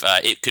 If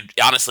it could...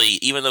 Honestly,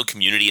 even though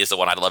Community is the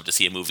one I'd love to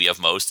see a movie of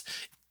most,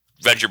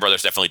 Venture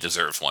Brothers definitely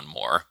deserves one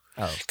more.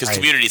 Oh, because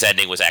Community's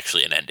ending was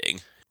actually an ending.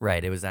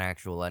 Right, it was an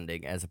actual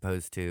ending, as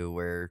opposed to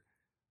where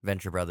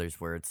Venture Brothers,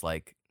 where it's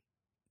like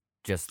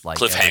just like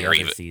cliffhanger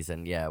every other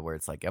season, yeah, where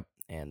it's like, yep,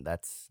 and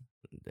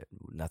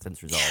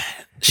nothing's resolved.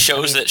 Yeah.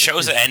 Shows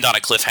that end on a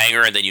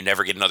cliffhanger and then you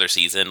never get another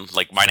season.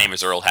 Like My Name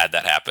Is Earl had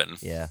that happen.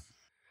 Yeah,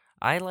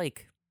 I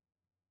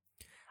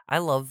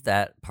love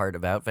that part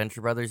about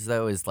Venture Brothers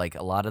though, is like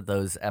a lot of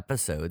those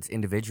episodes,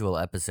 individual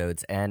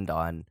episodes, end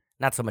on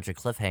not so much a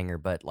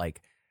cliffhanger, but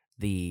like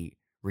the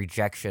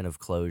rejection of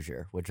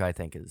closure, which I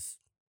think is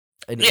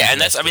and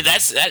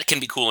that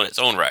can be cool in its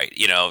own right.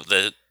 You know,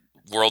 the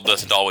world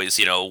doesn't always,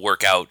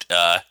 work out.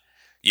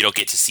 You don't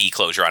get to see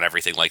closure on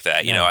everything like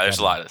that. You know, there's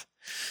a lot of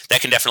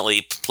that can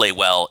definitely play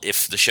well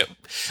if the show.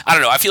 I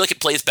don't know. I feel like it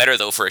plays better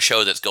though for a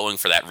show that's going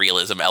for that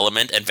realism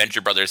element. And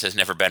Venture Brothers has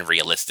never been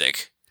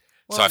realistic,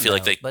 so I feel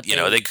like they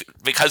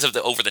because of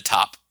the over the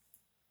top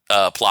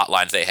plot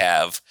lines they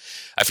have,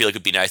 I feel like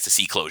it'd be nice to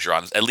see closure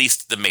on at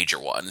least the major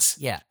ones.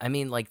 Yeah, I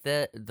mean, like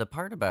the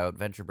part about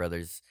Venture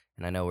Brothers,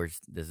 and I know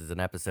this is an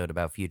episode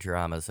about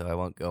Futurama, so I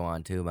won't go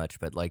on too much,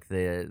 but like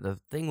the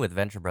thing with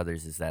Venture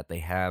Brothers is that they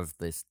have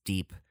this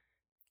deep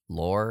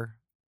lore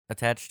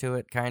attached to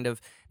it, kind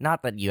of.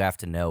 Not that you have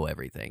to know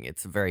everything.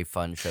 It's a very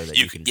fun show that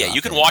you can. Yeah,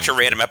 you can watch a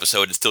random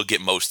episode and still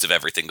get most of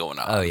everything going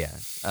on. Oh yeah,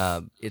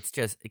 it's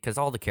just because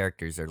all the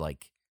characters are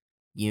like.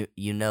 You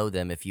know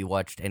them if you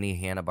watched any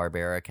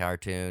Hanna-Barbera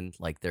cartoon,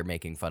 like they're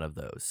making fun of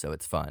those, so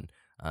it's fun.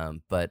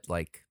 But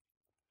like,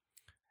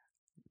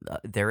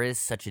 there is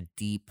such a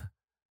deep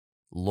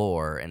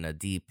lore and a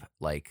deep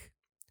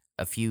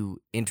a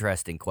few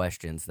interesting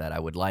questions that I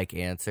would like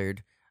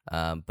answered.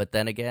 But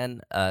then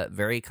again,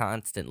 very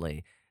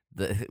constantly,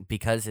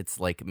 because it's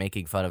like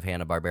making fun of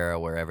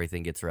Hanna-Barbera, where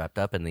everything gets wrapped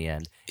up in the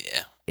end.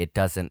 Yeah, it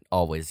doesn't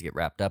always get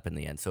wrapped up in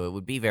the end. So it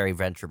would be very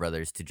Venture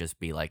Brothers to just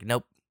be like,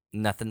 nope.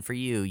 Nothing for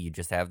you. You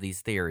just have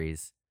these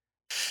theories.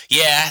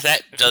 Yeah,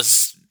 that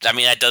does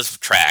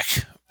track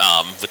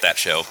with that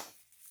show.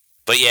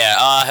 But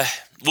yeah,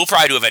 we'll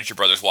probably do a Venture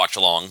Brothers watch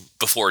along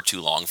before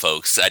too long,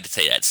 folks. I'd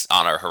say that's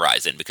on our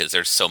horizon because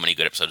there's so many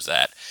good episodes of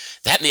that.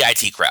 That and the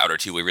IT Crowd are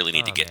two we really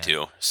need to get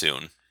to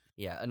soon.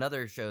 Yeah,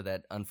 another show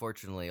that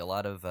unfortunately a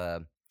lot of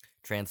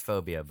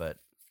transphobia, but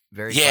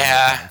very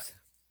yeah.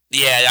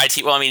 Yeah,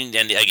 IT. Well, I mean,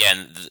 and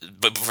again,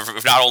 but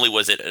not only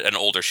was it an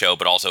older show,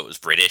 but also it was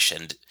British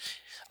and.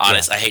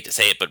 Honest, I hate to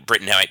say it, but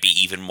Britain might be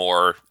even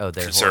more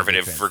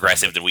conservative,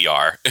 progressive than we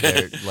are.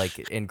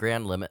 And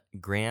Graham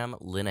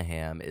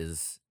Linehan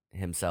is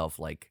himself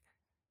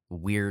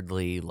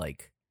weirdly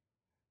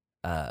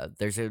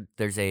there's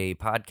a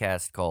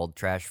podcast called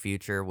Trash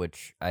Future,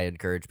 which I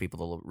encourage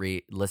people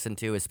to listen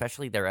to,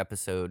 especially their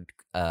episode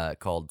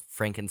called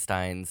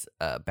Frankenstein's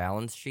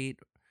Balance Sheet,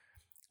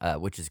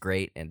 which is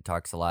great and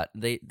talks a lot.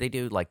 They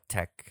do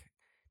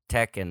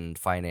tech and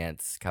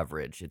finance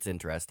coverage. It's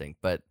interesting,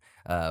 but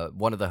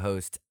one of the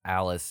hosts,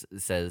 Alice,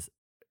 says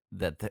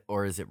that,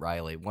 or is it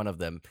Riley? One of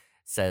them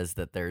says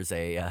that there's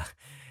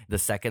the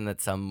second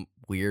that some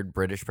weird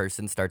British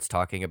person starts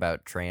talking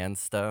about trans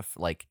stuff,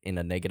 in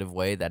a negative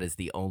way, that is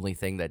the only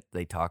thing that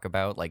they talk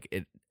about.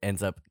 It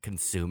ends up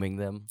consuming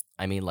them.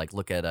 I mean,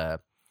 look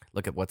at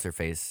what's her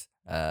face,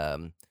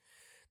 the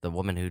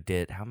woman who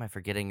did. How am I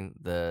forgetting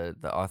the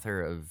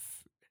author of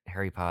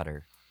Harry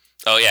Potter?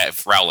 Oh yeah,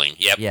 Rowling.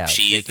 Yep. Yeah,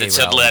 J.K.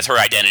 So Rowling. that's her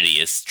identity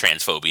is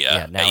transphobia.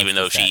 Yeah, now even it's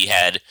though just she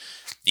that.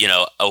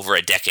 had, over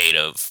a decade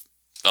of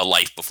a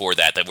life before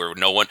that where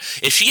no one.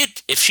 If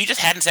she just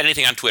hadn't said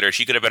anything on Twitter,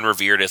 she could have been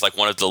revered as like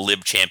one of the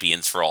lib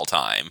champions for all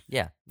time.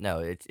 Yeah,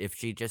 no, if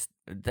she just,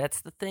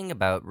 that's the thing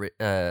about,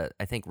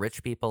 I think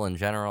rich people in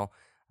general,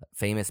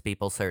 famous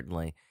people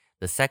certainly,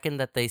 the second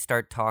that they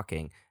start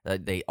talking,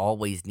 they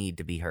always need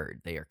to be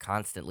heard. They are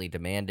constantly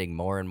demanding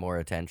more and more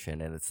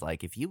attention, and it's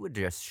like, if you would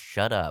just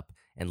shut up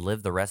and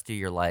live the rest of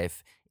your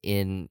life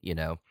in,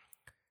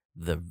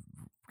 the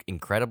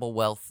incredible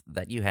wealth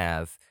that you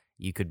have,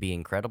 you could be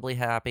incredibly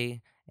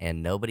happy,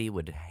 and nobody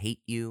would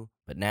hate you,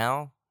 but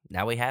now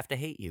we have to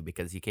hate you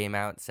because you came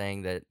out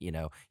saying that,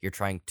 you're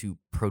trying to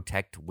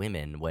protect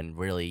women when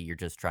really you're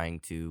just trying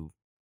to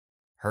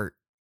hurt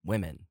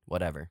women,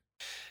 whatever.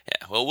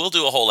 Yeah, well, we'll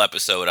do a whole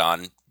episode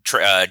on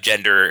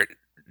gender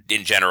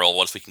in general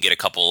once we can get a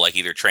couple like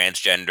either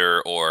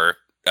transgender or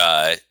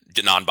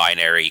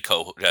non-binary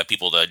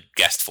people to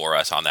guest for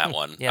us on that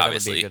one. Yeah,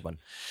 obviously. That would be a good one.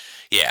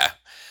 Yeah,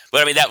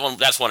 but I mean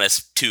that's one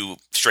as two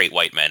straight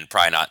white men,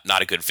 probably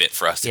not a good fit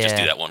for us to just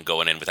do that one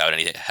going in without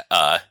any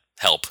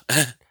help.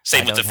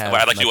 Same with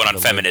I'd like to do one on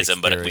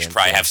feminism, but we should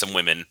probably have some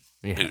women,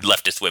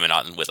 leftist women,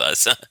 on with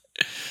us.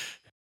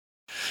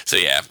 So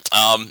yeah,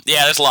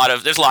 there's a lot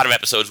of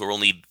episodes where we'll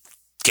need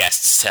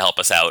guests to help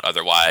us out.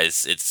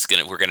 Otherwise,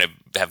 we're gonna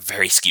have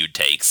very skewed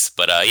takes.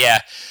 But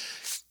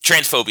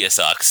transphobia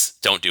sucks.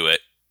 Don't do it.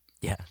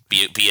 Yeah,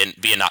 be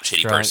a not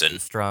shitty person.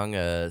 Strong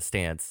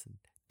stance.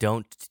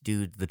 Don't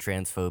do the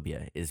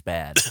transphobia is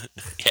bad.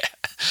 Yeah,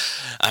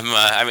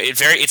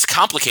 it's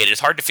complicated. It's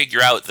hard to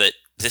figure out that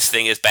this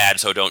thing is bad,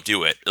 so don't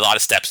do it. A lot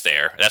of steps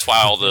there. That's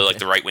why all the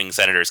the right wing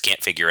senators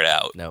can't figure it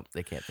out. Nope,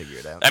 they can't figure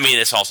it out. I mean,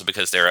 it's also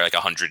because they're like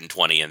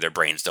 120 and their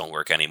brains don't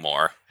work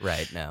anymore.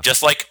 Right now,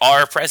 just like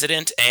our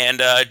president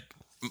and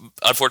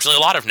unfortunately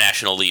a lot of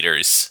national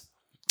leaders.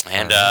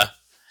 And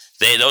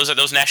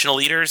those national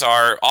leaders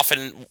are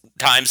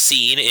oftentimes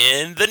seen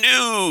in the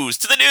news.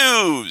 To the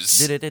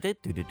news.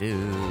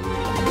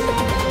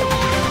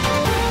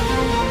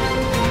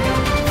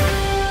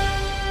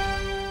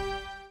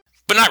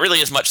 But not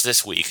really as much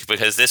this week,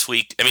 because this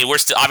week, I mean, we're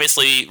still,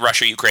 obviously,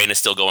 Russia-Ukraine is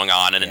still going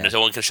on, and no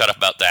one can shut up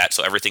about that,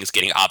 so everything's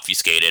getting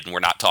obfuscated, and we're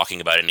not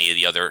talking about any of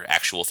the other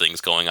actual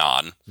things going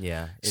on.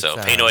 Yeah. So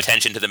pay no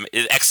attention to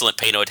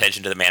pay no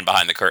attention to the man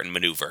behind the curtain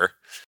maneuver.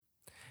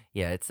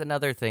 Yeah, it's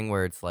another thing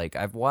where it's like,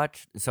 I've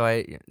watched, so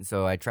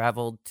I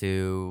traveled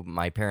to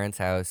my parents'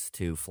 house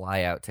to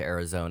fly out to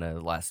Arizona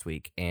last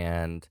week,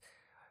 and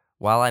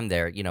while I'm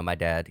there, my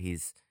dad,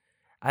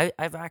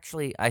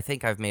 I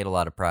think I've made a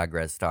lot of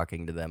progress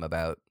talking to them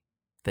about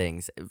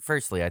things.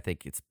 Firstly, I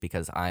think it's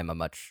because I'm a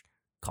much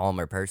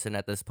calmer person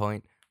at this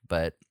point,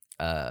 but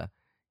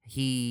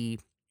he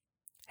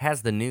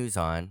has the news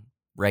on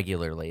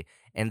regularly,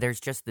 and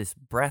there's just this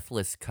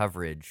breathless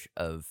coverage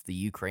of the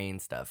Ukraine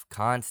stuff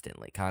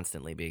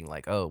constantly being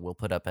like, oh, we'll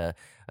put up a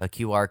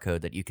QR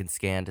code that you can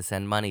scan to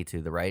send money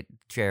to the right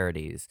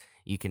charities.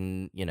 You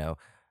can,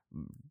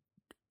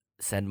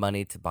 send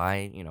money to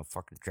buy,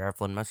 fucking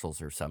javelin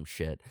missiles or some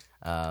shit.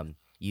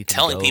 You can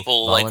telling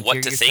people like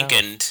what to think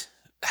and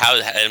how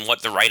and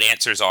what the right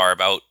answers are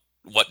about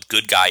what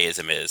good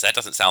guyism is. That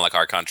doesn't sound like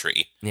our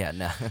country. Yeah,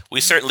 no. We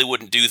certainly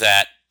wouldn't do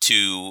that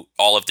to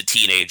all of the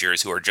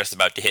teenagers who are just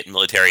about to hit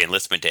military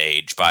enlistment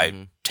age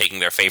by taking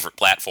their favorite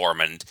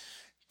platform and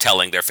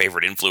telling their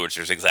favorite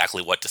influencers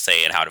exactly what to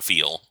say and how to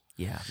feel.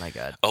 Yeah, my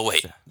God. Oh,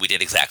 wait, we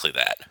did exactly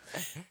that.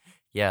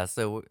 Yeah,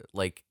 so,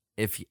 like,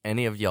 if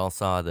any of y'all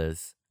saw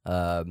this,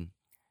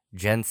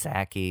 Jen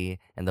Psaki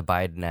and the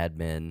Biden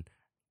admin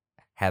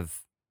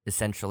have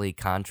essentially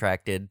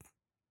contracted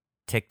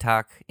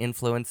TikTok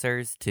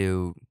influencers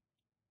to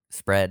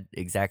spread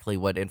exactly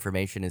what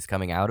information is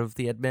coming out of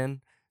the admin.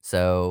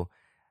 So,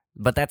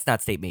 but that's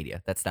not state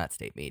media.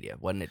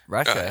 When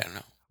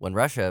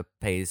Russia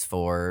pays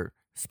for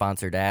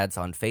sponsored ads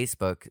on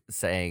Facebook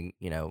saying,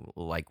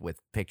 like with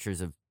pictures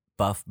of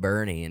Buff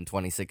Bernie in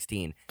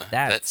 2016,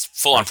 that's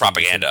full-on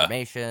propaganda.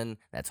 Information,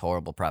 that's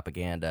horrible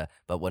propaganda.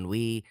 But when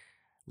we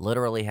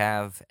literally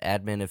have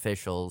admin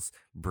officials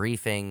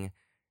briefing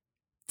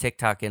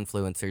TikTok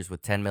influencers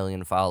with 10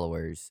 million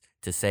followers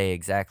to say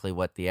exactly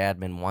what the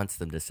admin wants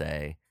them to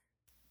say,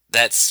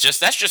 that's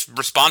just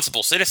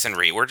responsible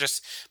citizenry. We're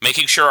just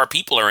making sure our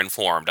people are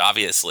informed,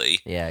 obviously.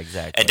 Yeah,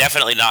 exactly. And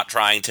definitely not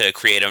trying to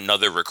create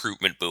another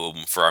recruitment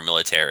boom for our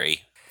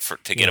military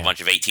to get a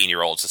bunch of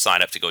 18-year-olds to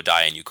sign up to go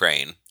die in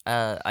Ukraine.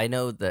 I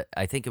know that,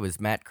 I think it was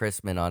Matt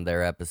Christman on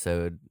their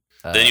episode.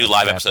 The new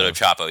live episode of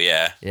Chapo,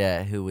 yeah.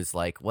 Yeah, who was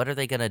like, what are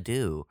they going to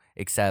do?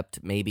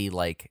 Except maybe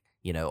like,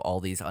 all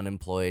these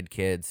unemployed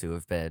kids who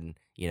have been,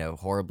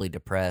 horribly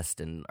depressed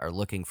and are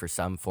looking for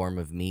some form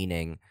of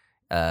meaning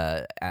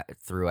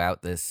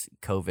throughout this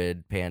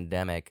COVID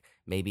pandemic.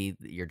 Maybe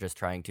you're just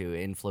trying to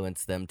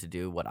influence them to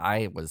do what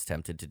I was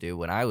tempted to do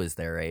when I was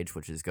their age,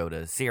 which is go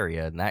to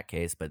Syria in that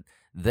case, but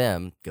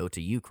them go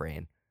to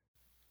Ukraine.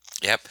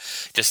 Yep.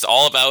 Just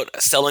all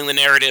about selling the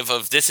narrative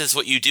of this is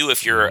what you do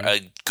if you're a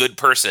good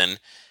person,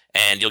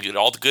 and you'll get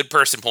all the good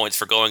person points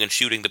for going and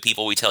shooting the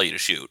people we tell you to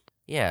shoot.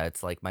 Yeah,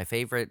 it's like my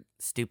favorite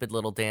stupid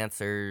little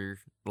dancer,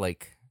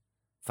 like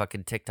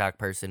fucking TikTok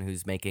person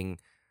who's making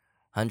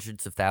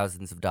hundreds of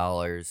thousands of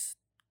dollars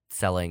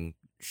selling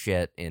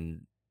shit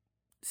in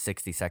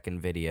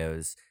 60-second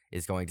videos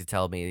is going to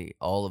tell me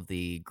all of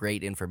the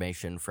great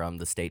information from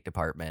the State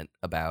Department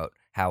about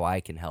how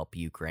I can help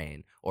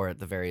Ukraine, or at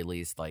the very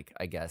least, like,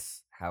 I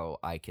guess, how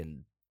I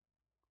can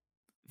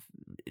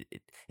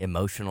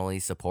emotionally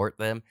support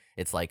them.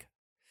 It's like,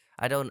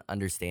 I don't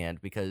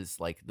understand, because,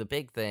 like, the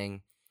big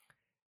thing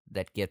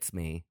that gets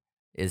me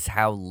is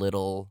how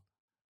little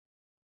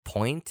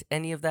point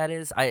any of that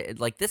is. I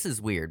like, this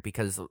is weird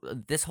because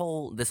this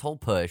whole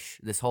push,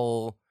 this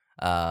whole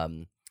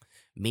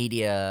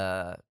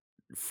media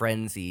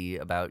frenzy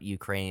about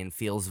Ukraine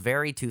feels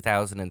very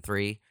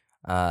 2003.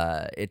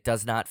 It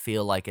does not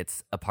feel like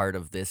it's a part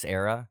of this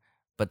era.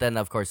 But then,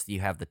 of course, you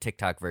have the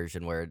TikTok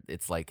version where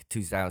it's like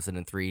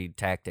 2003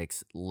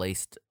 tactics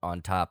laced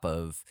on top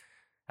of,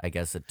 I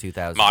guess, a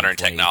 2000 modern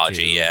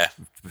technology, yeah,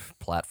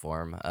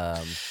 platform.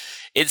 But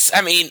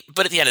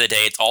at the end of the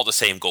day, it's all the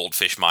same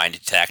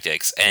goldfish-minded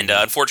tactics. And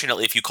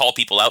unfortunately, if you call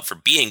people out for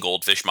being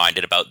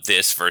goldfish-minded about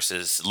this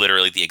versus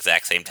literally the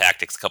exact same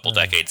tactics a couple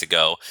decades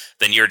ago,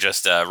 then you're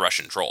just a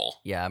Russian troll.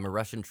 Yeah, I'm a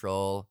Russian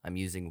troll. I'm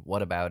using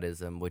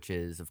whataboutism, which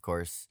is, of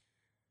course,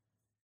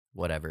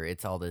 whatever.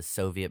 It's all this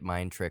Soviet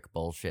mind trick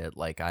bullshit.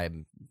 Like,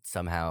 I'm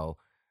somehow,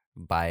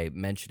 by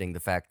mentioning the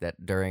fact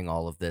that during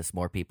all of this,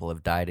 more people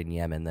have died in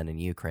Yemen than in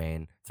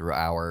Ukraine through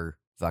our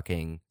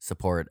fucking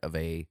support of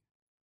a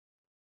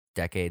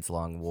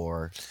decades-long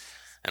war.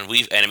 And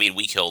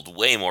we killed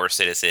way more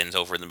citizens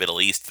over in the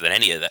Middle East than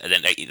any of that,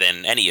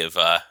 than any of.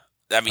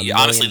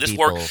 Honestly,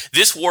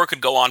 this war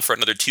could go on for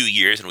another 2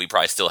 years, and we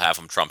probably still have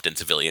them trumped in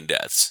civilian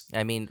deaths.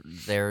 I mean,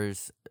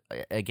 there's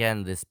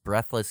again this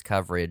breathless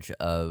coverage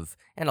of,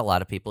 and a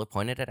lot of people have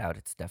pointed it out.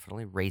 It's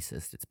definitely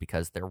racist. It's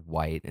because they're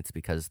white. It's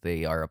because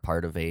they are a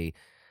part of a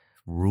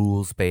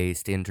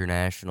rules-based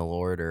international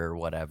order or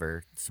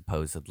whatever,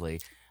 supposedly.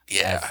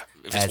 Yeah,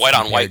 if it's white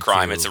on white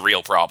crime, it's a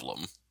real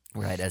problem.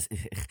 Right,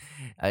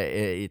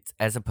 it's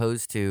as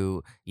opposed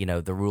to, you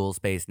know, the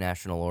rules-based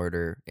national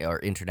order or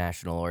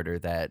international order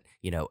that,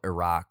 you know,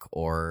 Iraq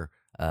or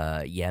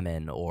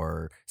Yemen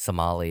or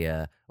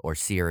Somalia or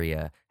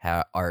Syria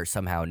are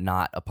somehow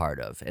not a part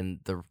of.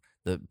 And the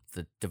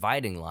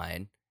dividing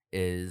line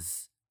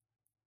is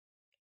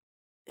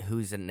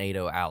who's a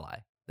NATO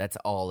ally. That's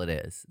all it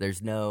is.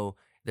 There's no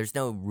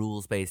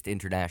rules-based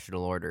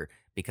international order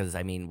because,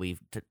 I mean,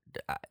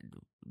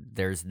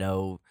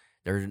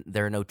 there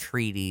are no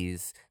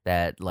treaties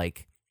that,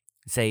 like,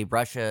 say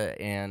Russia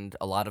and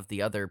a lot of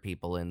the other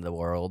people in the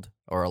world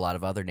or a lot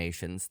of other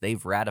nations,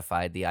 they've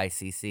ratified the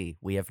ICC.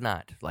 We have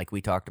not, like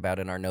we talked about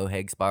in our No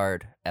Higgs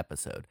Barred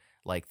episode.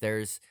 Like,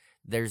 there's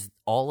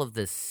all of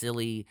this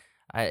silly,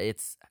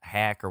 it's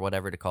hack or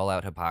whatever to call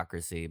out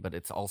hypocrisy, but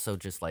it's also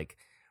just like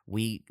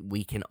we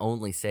can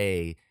only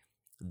say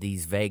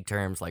these vague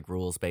terms like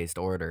rules-based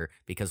order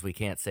because we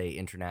can't say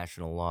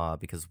international law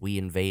because we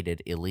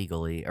invaded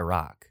illegally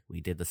Iraq.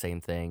 We did the same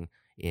thing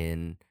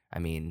in, I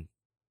mean,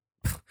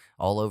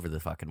 all over the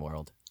fucking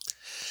world.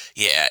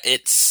 Yeah,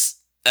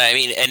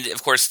 and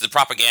of course the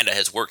propaganda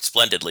has worked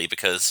splendidly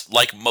because,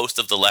 like most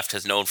of the left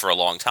has known for a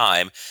long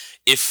time,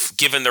 if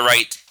given the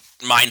right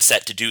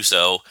mindset to do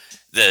so,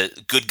 the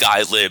good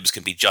guy libs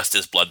can be just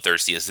as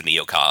bloodthirsty as the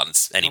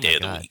neocons any day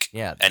of the week.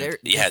 Yeah, and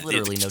there's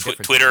literally no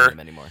difference Twitter between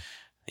them anymore.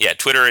 Yeah,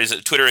 Twitter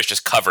is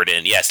just covered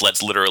in, yes,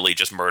 let's literally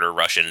just murder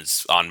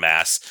Russians en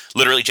masse,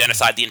 literally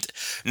genocide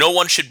no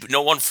one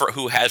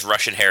who has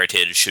Russian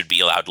heritage should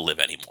be allowed to live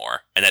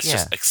anymore, and that's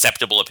just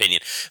acceptable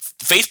opinion.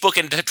 Facebook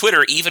and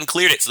Twitter even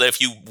cleared it so that if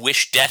you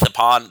wish death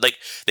upon, like,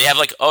 they have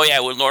like, oh yeah,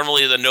 well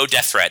normally there are no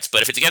death threats,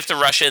 but if it's against a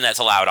Russian, that's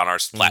allowed on our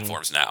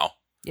platforms now.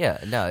 Yeah,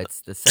 no,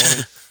 it's the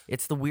same.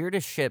 It's the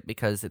weirdest shit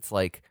because it's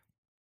like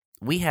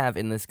we have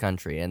in this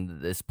country,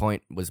 and this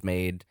point was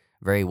made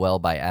very well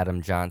by Adam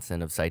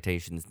Johnson of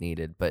Citations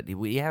Needed, but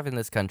we have in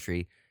this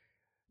country,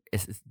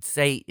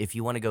 say if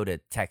you want to go to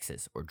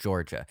Texas or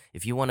Georgia,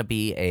 if you want to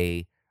be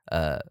a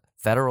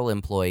federal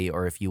employee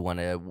or if you want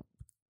to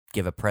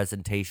give a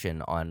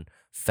presentation on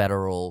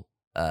federal,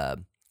 a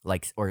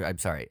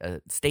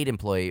state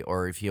employee,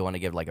 or if you want to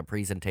give like a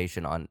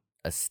presentation on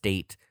a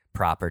state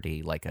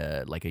property like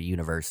a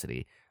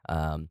university.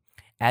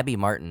 Abby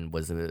Martin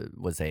was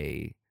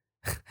a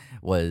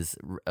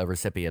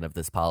recipient of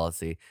this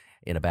policy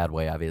in a bad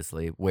way,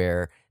 obviously,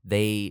 where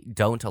they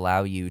don't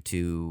allow you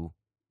to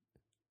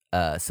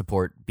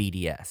support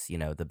BDS, you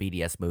know, the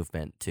BDS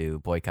movement to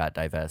boycott,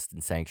 divest,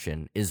 and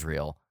sanction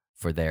Israel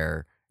for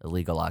their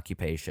illegal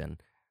occupation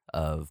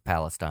of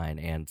Palestine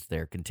and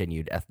their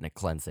continued ethnic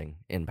cleansing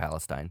in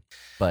Palestine.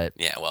 But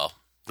yeah, well,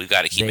 we've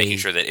got to keep making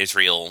sure that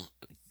Israel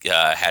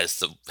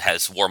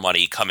has war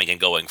money coming and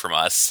going from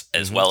us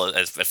as well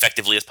as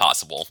effectively as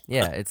possible.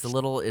 Yeah,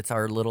 it's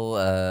our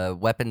little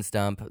weapons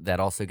dump that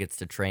also gets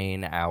to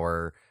train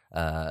our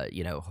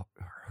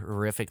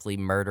horrifically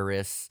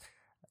murderous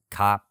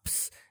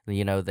cops.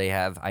 You know, they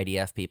have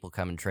IDF people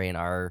come and train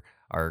our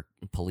our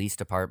police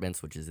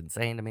departments, which is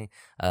insane to me.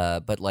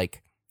 But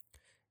like,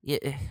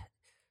 yeah,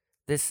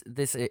 this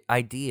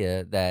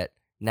idea that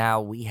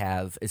now we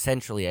have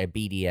essentially a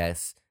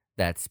BDS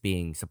that's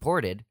being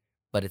supported,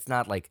 but it's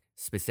not like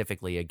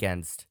specifically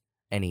against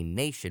any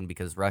nation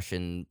because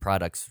Russian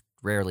products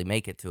rarely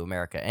make it to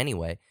America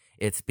anyway.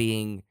 It's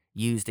being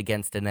used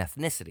against an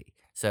ethnicity.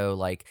 So,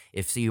 like,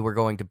 if you were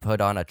going to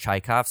put on a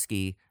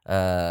Tchaikovsky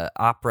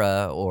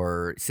opera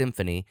or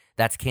symphony,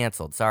 that's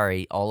canceled.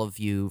 Sorry, all of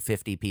you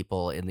 50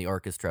 people in the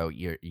orchestra,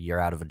 you're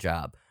out of a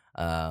job.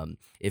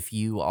 If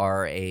you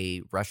are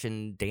a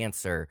Russian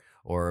dancer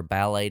or a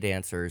ballet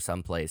dancer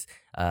someplace,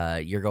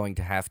 you're going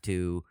to have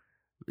to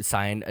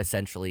sign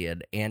essentially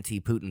an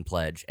anti-Putin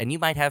pledge. And you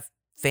might have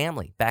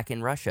family back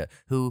in Russia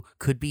who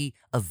could be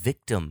a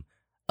victim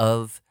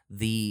of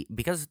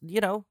because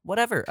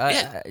whatever.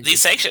 These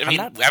sanctions. I'm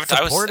not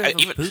supportive of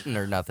Putin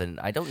or nothing.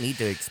 I don't need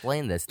to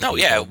explain this. To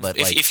people, but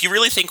if you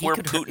really think we're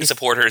Putin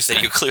supporters,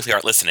 then you clearly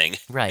aren't listening.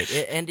 Right,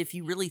 and if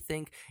you really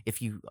think,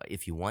 if you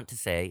want to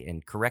say,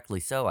 and correctly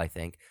so, I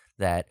think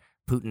that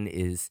Putin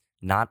is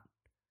not,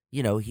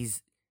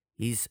 he's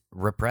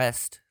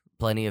repressed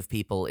plenty of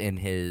people in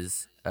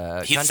his.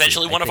 He's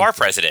essentially one of our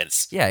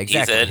presidents. Yeah,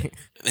 exactly.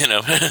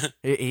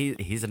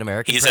 He's an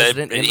American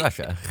president in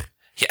Russia.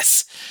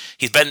 Yes.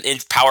 He's been in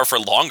power for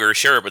longer,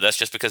 sure, but that's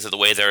just because of the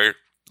way their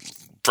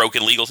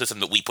broken legal system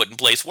that we put in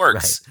place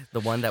works. Right. The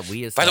one that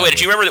we established. By the way,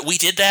 did you remember that we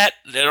did that?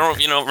 I don't know if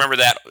you remember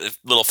that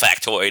little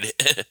factoid.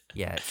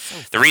 Yeah. It's so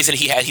the reason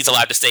he's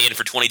allowed to stay in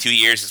for 22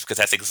 years is because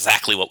that's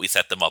exactly what we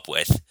set them up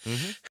with.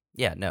 Mm-hmm.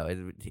 Yeah,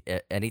 no.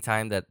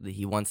 Anytime that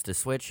he wants to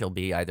switch, he'll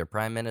be either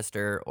prime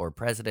minister or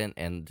president,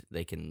 and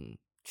they can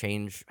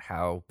change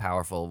how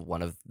powerful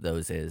one of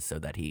those is so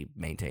that he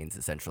maintains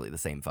essentially the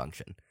same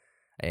function.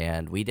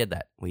 And we did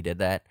that. We did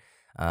that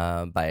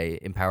by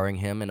empowering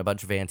him and a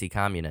bunch of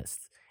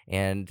anti-communists.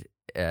 And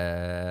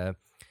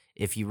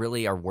if you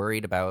really are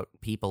worried about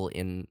people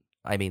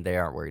they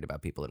aren't worried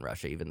about people in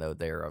Russia, even though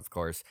they're, of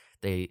course,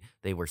 they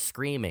were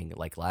screaming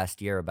like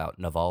last year about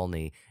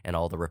Navalny and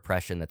all the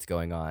repression that's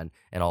going on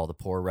and all the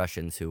poor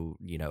Russians who,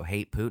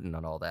 hate Putin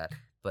and all that.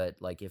 But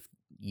like if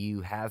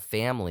you have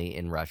family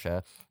in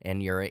Russia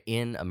and you're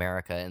in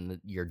America and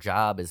your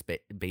job is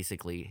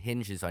basically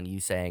hinges on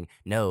you saying,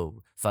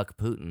 no, fuck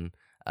Putin,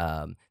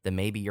 then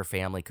maybe your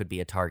family could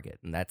be a target.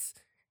 And that's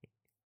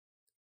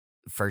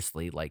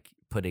firstly like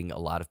putting a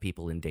lot of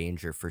people in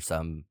danger for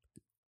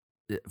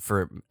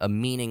a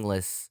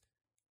meaningless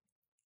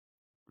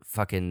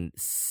fucking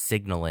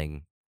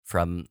signaling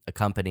from a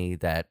company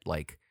that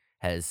like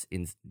has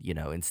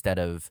instead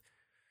of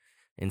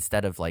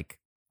like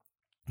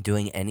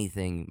doing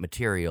anything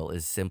material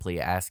is simply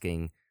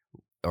asking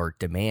or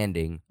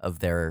demanding of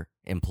their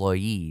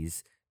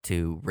employees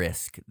to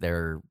risk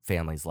their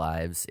families'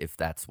 lives if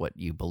that's what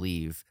you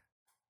believe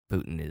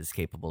Putin is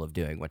capable of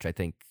doing, which I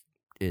think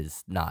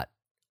is not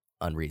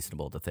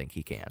unreasonable to think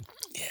he can.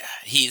 Yeah,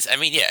 he's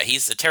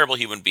a terrible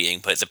human being,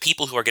 but the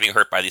people who are getting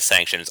hurt by these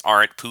sanctions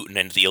aren't Putin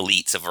and the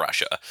elites of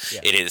Russia. Yeah.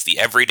 It is the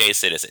everyday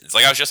citizens.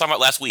 Like I was just talking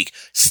about last week,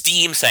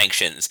 Steam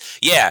sanctions.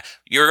 Yeah,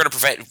 you're going to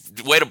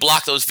prevent way to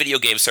block those video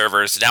game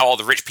servers. Now all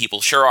the rich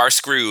people sure are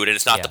screwed, and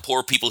it's not the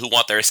poor people who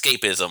want their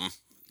escapism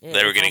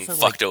that are getting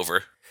fucked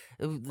over.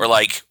 Or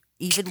like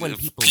even when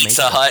people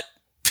Pizza Hut.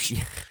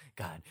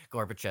 God,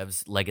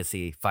 Gorbachev's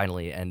legacy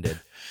finally ended.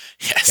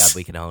 Yes. God,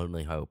 we can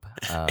only hope.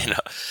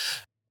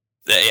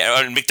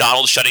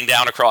 McDonald's shutting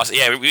down across.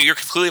 Yeah, you're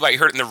completely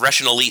hurting the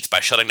Russian elites by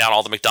shutting down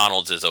all the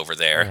McDonald's over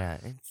there. Yeah,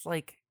 it's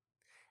like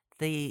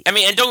and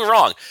don't get me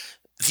wrong,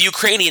 the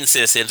Ukrainian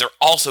citizens are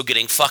also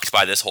getting fucked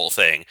by this whole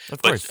thing.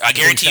 Of course, I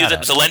guarantee you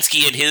that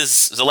Zelensky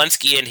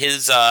and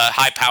his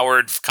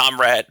high-powered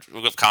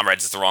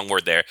comrades is the wrong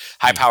word there.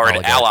 High-powered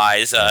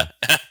allies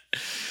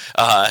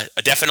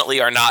definitely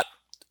are not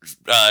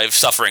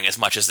suffering as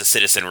much as the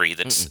citizenry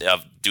that's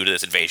due to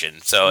this invasion.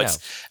 So it's,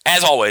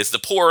 as always, the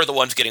poor are the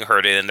ones getting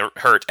hurt, and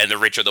the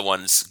rich are the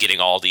ones getting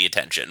all the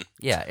attention.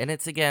 Yeah, and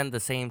it's again the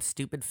same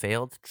stupid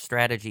failed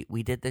strategy.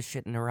 We did this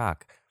shit in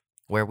Iraq,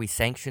 where we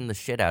sanctioned the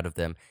shit out of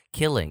them,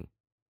 killing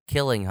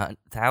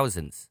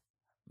thousands,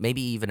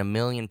 maybe even 1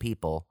 million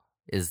people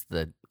is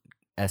the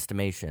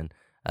estimation,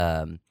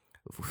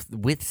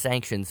 with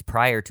sanctions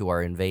prior to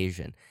our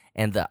invasion.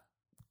 And the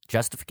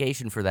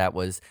justification for that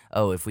was,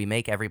 if we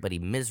make everybody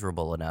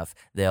miserable enough,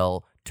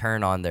 they'll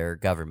turn on their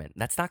government.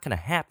 That's not going to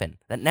happen.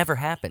 That never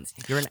happens.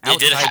 You're an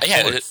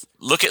outside force.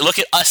 Look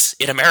at us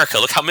in America.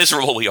 Look how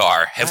miserable we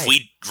are. Have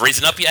we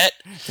risen up yet?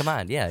 Come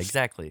on. Yeah,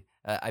 exactly.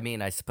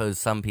 I suppose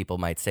some people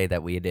might say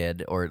that we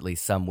did, or at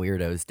least some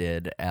weirdos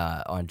did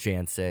on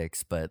Jan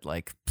 6, but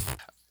like...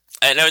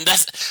 And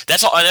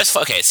that's all. And that's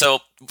okay. So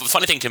the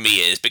funny thing to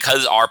me is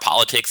because our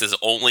politics is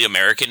only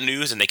American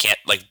news, and they can't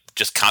like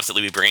just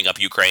constantly be bringing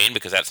up Ukraine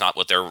because that's not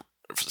what their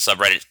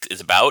subreddit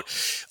is about.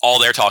 All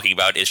they're talking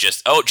about is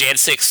just Jan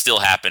 6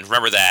 still happened.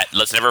 Remember that.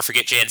 Let's never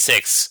forget Jan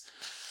 6.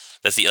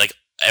 That's the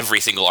every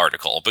single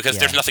article because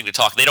Yeah. there's nothing to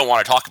talk. They don't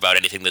want to talk about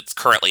anything that's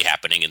currently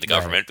happening in the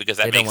government because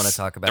that They makes don't want to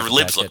talk about their the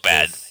libs fact look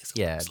that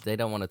bad. they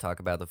don't want to talk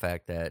about the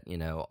fact that,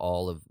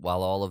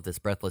 while all of this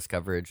breathless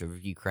coverage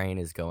of Ukraine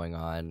is going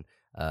on,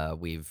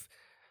 we've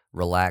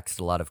relaxed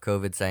a lot of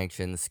COVID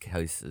sanctions.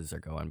 Cases are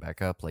going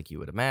back up, like you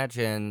would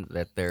imagine.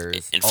 That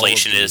there's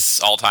Inflation is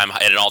at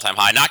an all-time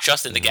high, not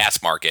just in the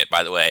gas market,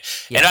 by the way.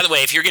 Yeah. And by the way,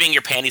 if you're getting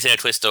your panties in a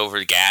twist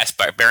over gas,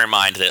 bear in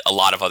mind that a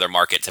lot of other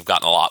markets have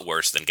gotten a lot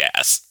worse than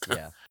gas.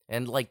 Yeah,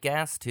 and like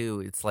gas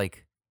too. It's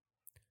like,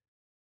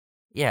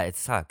 yeah, it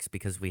sucks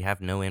because we have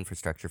no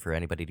infrastructure for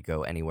anybody to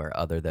go anywhere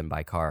other than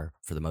by car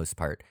for the most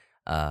part.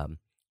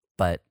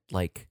 But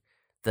like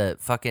the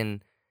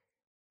fucking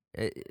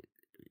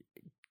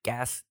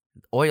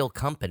oil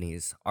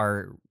companies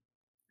are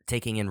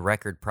taking in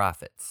record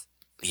profits.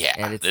 Yeah,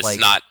 And it's this like-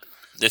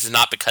 is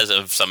not because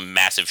of some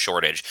massive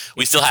shortage.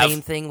 We It's still the have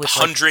same thing with,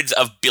 hundreds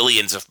of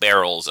billions of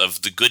barrels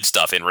of the good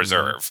stuff in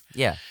reserve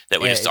Yeah, that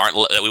we Yeah, just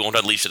that we won't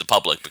unleash to the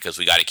public because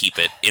we got to keep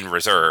it in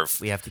reserve.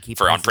 we have to keep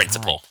on prices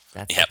principle. high.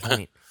 That's Yep. the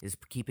point. Is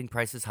keeping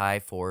prices high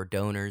for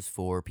donors,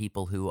 for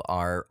people who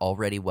are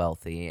already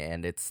wealthy,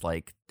 and it's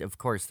like, of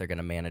course, they're going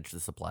to manage the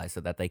supply so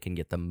that they can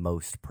get the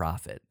most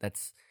profit.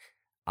 That's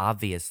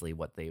obviously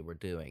what they were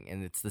doing,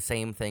 and it's the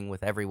same thing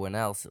with everyone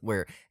else.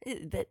 Where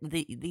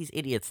these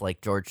idiots like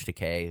George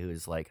Takei,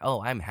 who's like,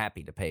 "Oh, I'm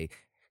happy to pay high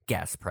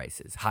gas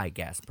prices." to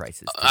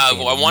stand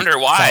Well, I in wonder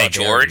why, solidarity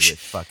George. with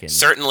fucking,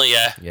 Certainly,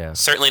 yeah.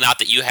 certainly not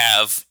that you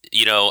have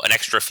an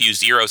extra few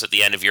zeros at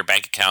the end of your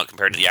bank account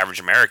compared to the average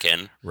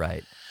American.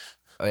 Right.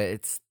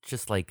 It's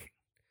just like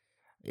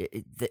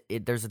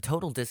there's a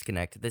total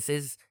disconnect. This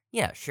is,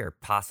 yeah, sure,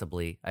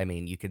 possibly. I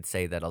mean, you could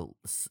say that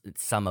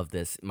some of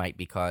this might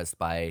be caused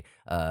by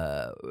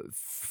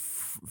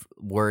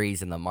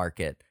worries in the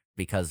market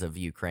because of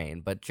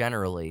Ukraine, but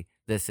generally,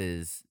 this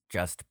is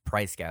just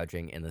price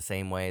gouging in the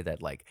same way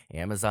that like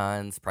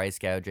Amazon's price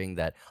gouging,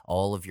 that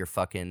all of your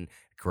fucking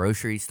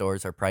grocery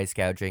stores are price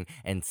gouging,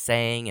 and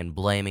saying and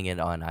blaming it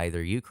on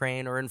either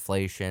Ukraine or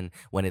inflation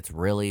when it's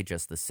really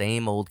just the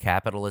same old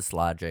capitalist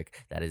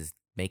logic that is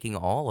making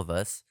all of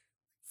us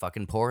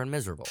fucking poor and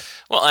miserable.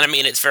 Well, and I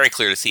mean, it's very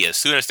clear to see as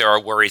soon as there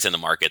are worries in the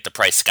market, the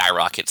price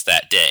skyrockets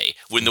that day.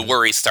 When the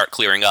worries start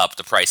clearing up,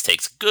 the price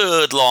takes a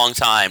good long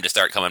time to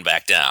start coming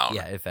back down.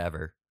 Yeah, if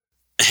ever.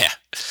 Yeah.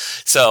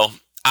 So,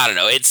 I don't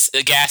know.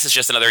 Gas is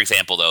just another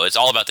example, though. It's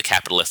all about the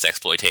capitalist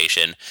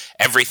exploitation.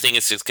 Everything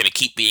is just going to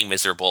keep being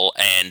miserable,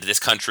 and this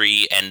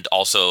country, and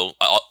also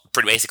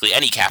pretty basically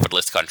any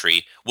capitalist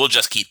country, will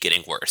just keep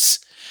getting worse.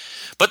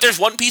 But there's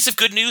one piece of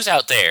good news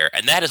out there,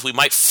 and that is we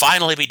might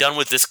finally be done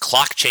with this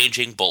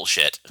clock-changing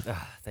bullshit.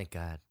 Thank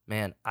God.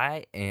 Man,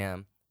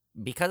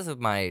 because of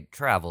my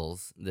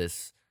travels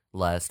this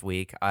last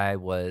week, I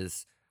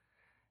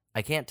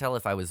can't tell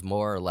if I was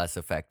more or less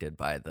affected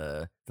by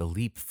the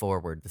leap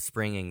forward, the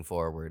springing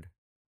forward,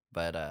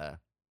 but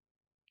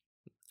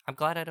I'm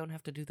glad I don't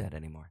have to do that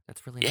anymore.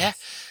 That's really Yeah.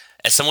 nice.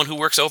 As someone who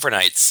works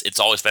overnights, it's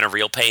always been a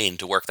real pain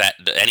to work that.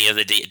 Any of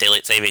the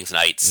daylight savings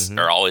nights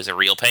are always a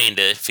real pain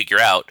to figure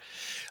out.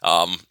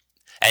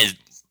 And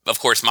of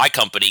course, my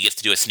company gets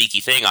to do a sneaky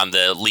thing on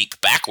the leap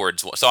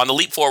backwards one. So on the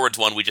leap forwards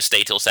one, we just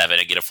stay till 7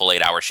 and get a full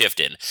 8-hour shift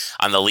in.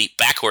 On the leap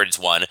backwards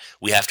one,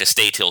 we have to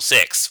stay till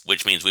 6,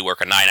 which means we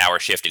work a 9-hour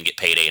shift and get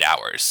paid 8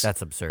 hours.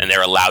 That's absurd. And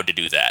they're allowed to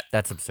do that.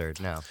 That's absurd.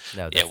 No.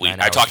 Yeah, That's 9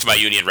 I hours. talked to my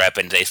union rep,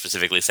 and they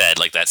specifically said,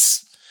 like,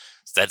 that's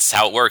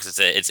how it works.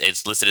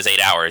 It's listed as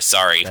 8 hours.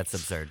 Sorry. That's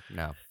absurd.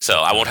 No. So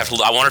I won't have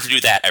to. I won't have to do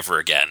that ever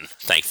again.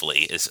 Thankfully,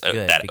 is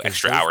Good, that because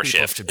extra those hour people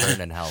shift. should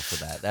burn in hell for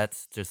that.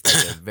 That's just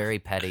like a very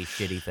petty,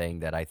 shitty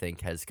thing that I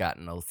think has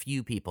gotten a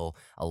few people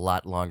a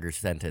lot longer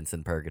sentence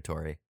in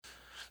purgatory.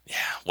 Yeah.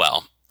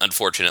 Well,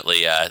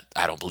 unfortunately, I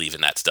don't believe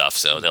in that stuff.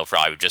 So they'll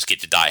probably just get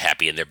to die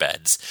happy in their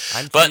beds.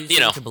 I'm But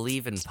choosing to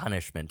believe in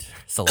punishment,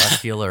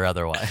 celestial or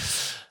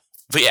otherwise.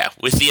 But yeah,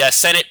 with the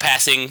Senate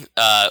passing,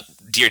 I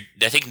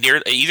think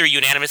either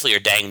unanimously or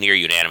dang near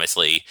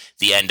unanimously,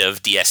 the end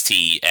of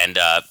DST, and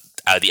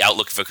the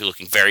outlook for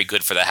looking very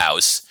good for the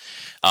House.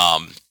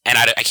 And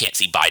I can't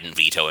see Biden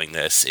vetoing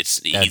this. He's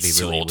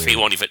too really old. weird. He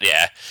won't even.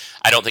 Yeah,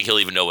 I don't think he'll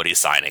even know what he's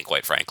signing.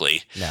 Quite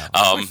frankly. No,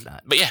 of course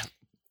not. But yeah.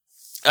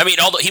 I mean,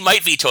 although he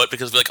might veto it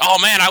because he'll be like, oh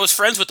man, I was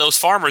friends with those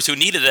farmers who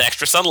needed an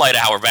extra sunlight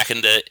hour back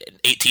in the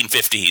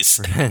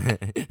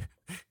 1850s.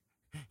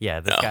 Yeah,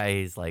 this guy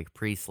is like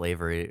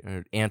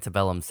pre-slavery,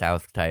 antebellum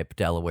South type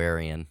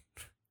Delawarean.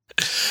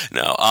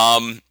 No,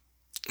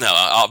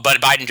 but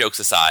Biden jokes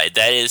aside,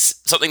 that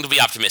is something to be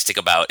optimistic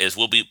about.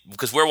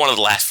 Because we're one of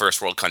the last first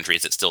world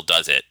countries that still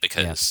does it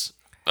because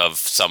of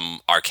some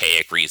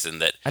archaic reason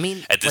that. I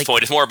mean, at this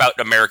point, it's more about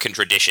American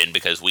tradition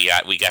because we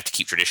have to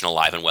keep tradition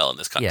alive and well in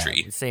this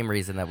country. Yeah, same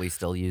reason that we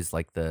still use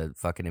like the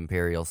fucking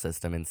imperial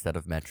system instead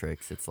of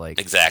metrics. It's like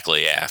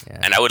Exactly, yeah.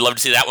 And I would love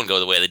to see that one go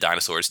the way of the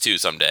dinosaurs too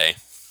someday.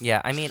 Yeah,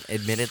 I mean,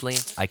 admittedly,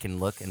 I can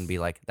look and be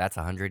like, that's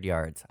 100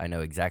 yards. I know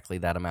exactly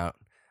that amount.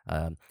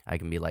 I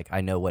can be like,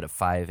 I know what a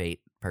 5'8"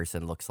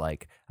 person looks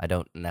like. I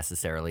don't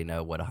necessarily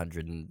know what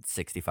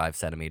 165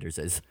 centimeters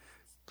is.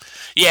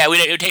 Yeah,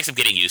 it would take some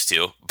getting used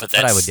to, but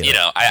that's I would do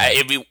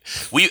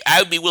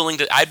I'd be willing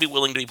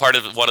to be part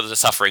of one of the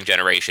suffering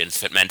generations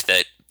if it meant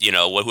that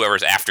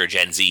whoever's after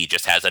Gen Z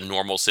just has a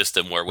normal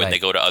system where when they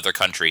go to other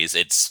countries,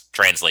 it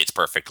translates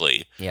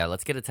perfectly. Yeah,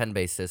 let's get a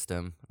 10-base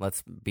system.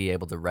 Let's be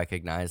able to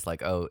recognize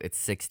like, oh, it's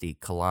 60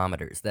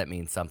 kilometers. That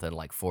means something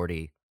like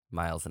 40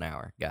 miles an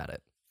hour. Got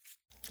it.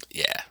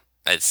 Yeah,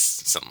 it's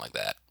something like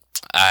that.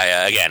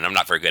 I'm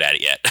not very good at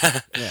it yet,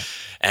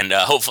 and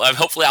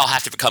hopefully I'll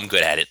have to become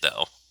good at it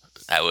though.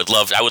 I would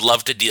love to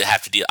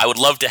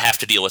have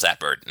to deal with that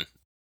burden.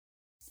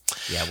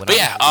 Yeah, when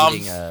I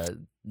was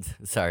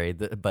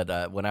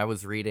reading, when I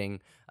was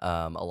reading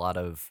a lot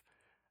of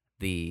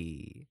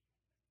the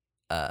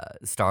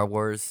Star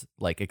Wars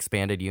like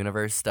expanded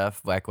universe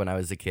stuff back when I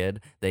was a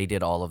kid, they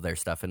did all of their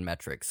stuff in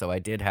metric. So I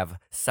did have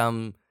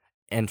some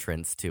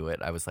entrance to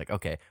it. I was like,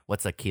 okay,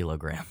 what's a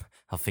kilogram?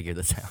 I'll figure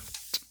this out.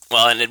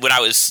 Well, and when I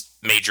was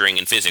majoring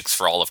in physics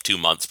for all of 2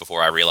 months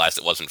before I realized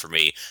it wasn't for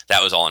me,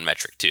 that was all in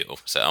metric too.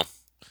 So,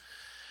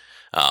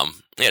 I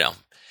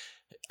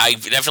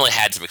definitely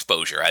had some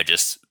exposure. I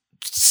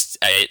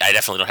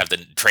definitely don't have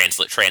the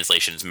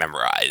translations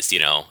memorized,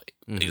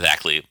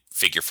 exactly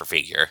figure for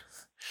figure.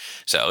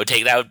 So it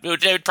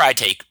would probably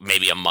take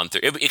maybe a month.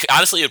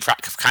 Honestly, it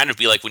would kind of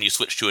be like when you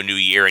switch to a new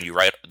year and you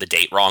write the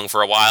date wrong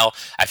for a while.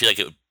 I feel like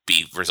it would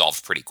be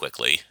resolved pretty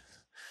quickly.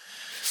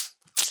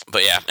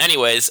 But yeah,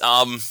 anyways,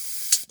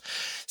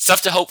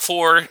 stuff to hope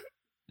for,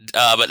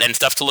 but then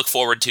stuff to look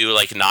forward to,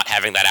 like not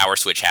having that hour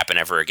switch happen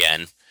ever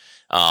again.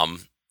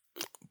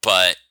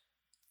 But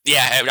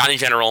yeah, not in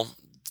general,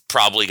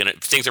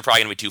 things are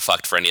probably gonna be too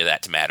fucked for any of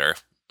that to matter.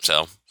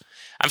 So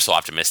I'm so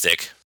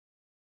optimistic.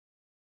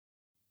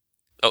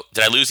 Oh,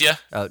 did I lose you?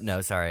 Oh no,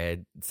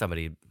 sorry,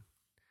 somebody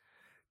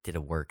did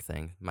a work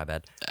thing. My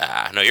bad.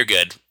 No, you're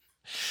good.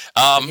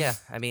 Yeah,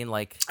 I mean,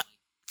 like.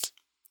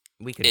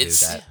 We could do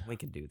that. We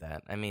could do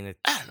that. I mean,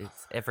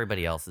 it's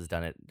everybody else has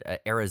done it.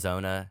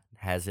 Arizona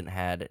hasn't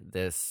had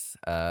this,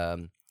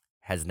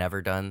 has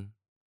never done,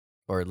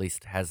 or at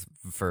least has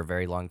for a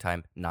very long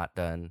time not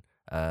done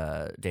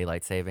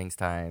daylight savings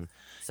time.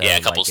 So, yeah,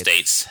 a couple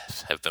states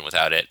have been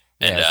without it.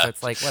 And, so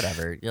it's like,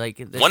 whatever. Like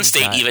one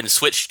state even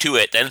switched to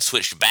it, then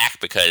switched back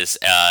because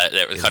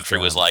the country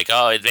was like,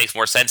 oh, it makes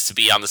more sense to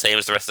be on the same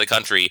as the rest of the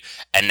country.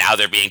 And now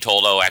they're being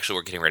told, oh, actually,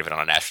 we're getting rid of it on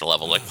a national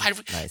level. Like,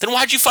 then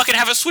why'd you fucking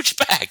have a switch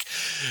back?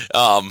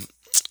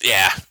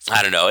 Yeah,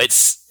 I don't know.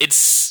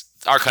 It's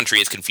our country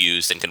is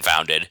confused and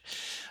confounded.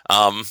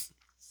 But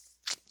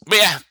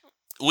yeah,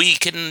 we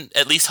can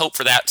at least hope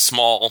for that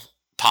small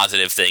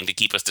positive thing to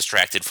keep us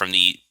distracted from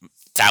the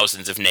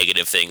thousands of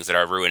negative things that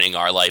are ruining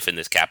our life in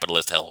this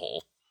capitalist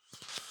hellhole.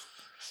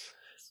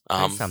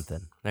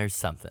 There's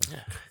something.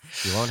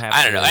 You won't have.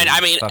 I don't know. And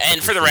I mean,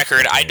 and for the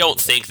record, I don't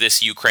think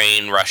this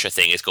Ukraine-Russia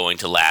thing is going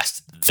to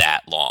last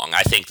that long.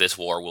 I think this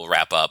war will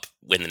wrap up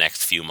in the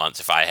next few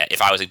months. If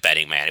I was a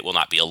betting man, it will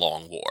not be a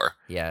long war.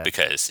 Yeah.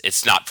 Because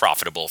it's not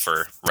profitable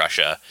for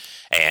Russia.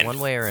 And one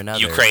way or another,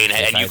 Ukraine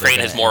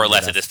has more or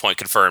less at this point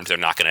confirmed they're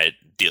not going to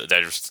deal.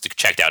 They're just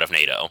checked out of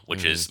NATO,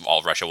 which is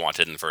all Russia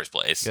wanted in the first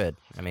place. Good.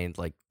 I mean,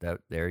 like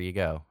there you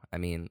go. I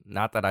mean,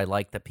 not that I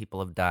like that people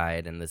have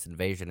died and this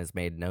invasion has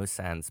made no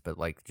sense, but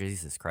like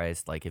Jesus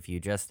Christ, like if you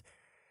just,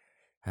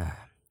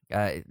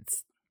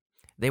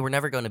 they were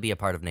never going to be a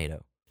part of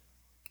NATO,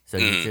 so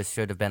you just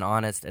should have been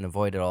honest and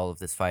avoided all of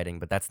this fighting.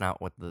 But that's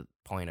not what the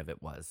point of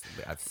it was.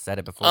 I've said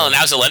it before. Oh,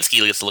 now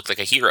Zelensky gets to look like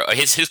a hero.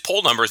 His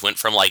poll numbers went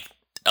from like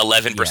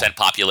 11%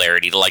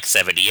 popularity to like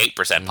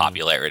 78%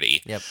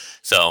 popularity. Yep.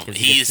 So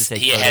he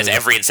has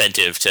every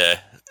incentive to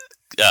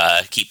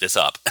keep this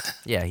up.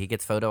 Yeah, he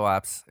gets photo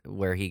ops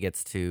where he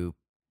gets to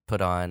put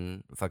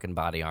on fucking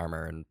body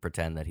armor and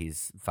pretend that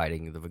he's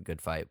fighting the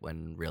good fight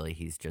when really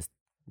he's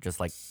just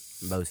like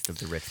most of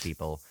the rich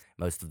people,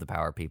 most of the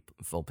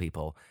powerful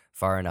people,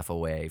 far enough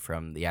away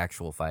from the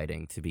actual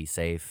fighting to be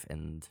safe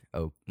and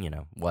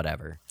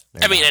whatever.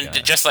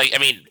 That's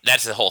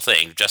the whole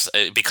thing. Just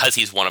because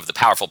he's one of the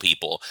powerful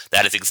people,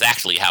 that is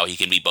exactly how he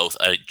can be both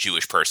a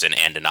Jewish person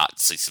and a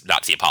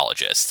Nazi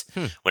apologist.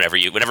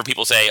 Whenever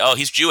people say, "Oh,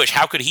 he's Jewish,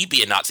 how could he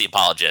be a Nazi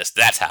apologist?"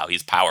 That's how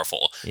he's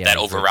powerful. Yeah, that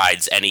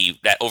overrides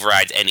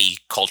any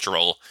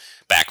cultural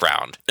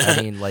background.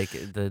 I mean, like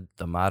the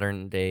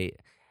modern day.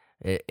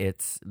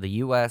 It's the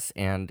U.S.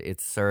 and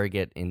its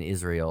surrogate in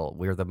Israel.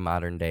 We're the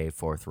modern day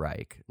Fourth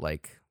Reich.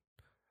 Like,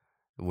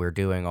 we're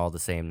doing all the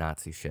same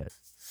Nazi shit.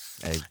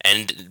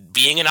 And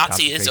being a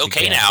Nazi is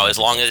okay now, as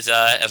long as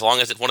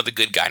it's one of the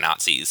good guy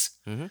Nazis.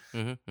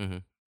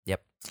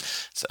 Yep.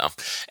 So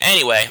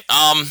anyway,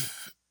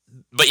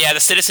 but yeah, the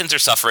citizens are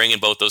suffering in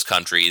both those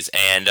countries,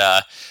 and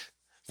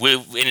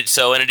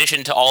so in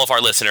addition to all of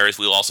our listeners,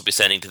 we will also be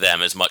sending to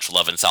them as much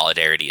love and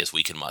solidarity as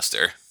we can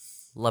muster.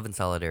 Love and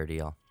solidarity,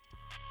 y'all.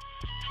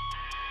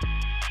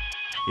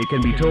 It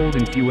can be told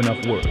in few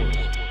enough words.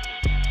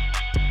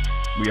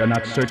 We are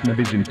not certain of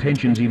his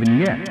intentions even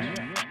yet.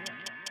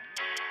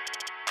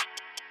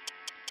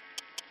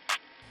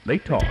 They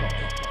talked.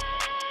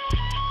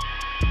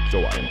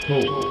 So I am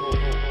told.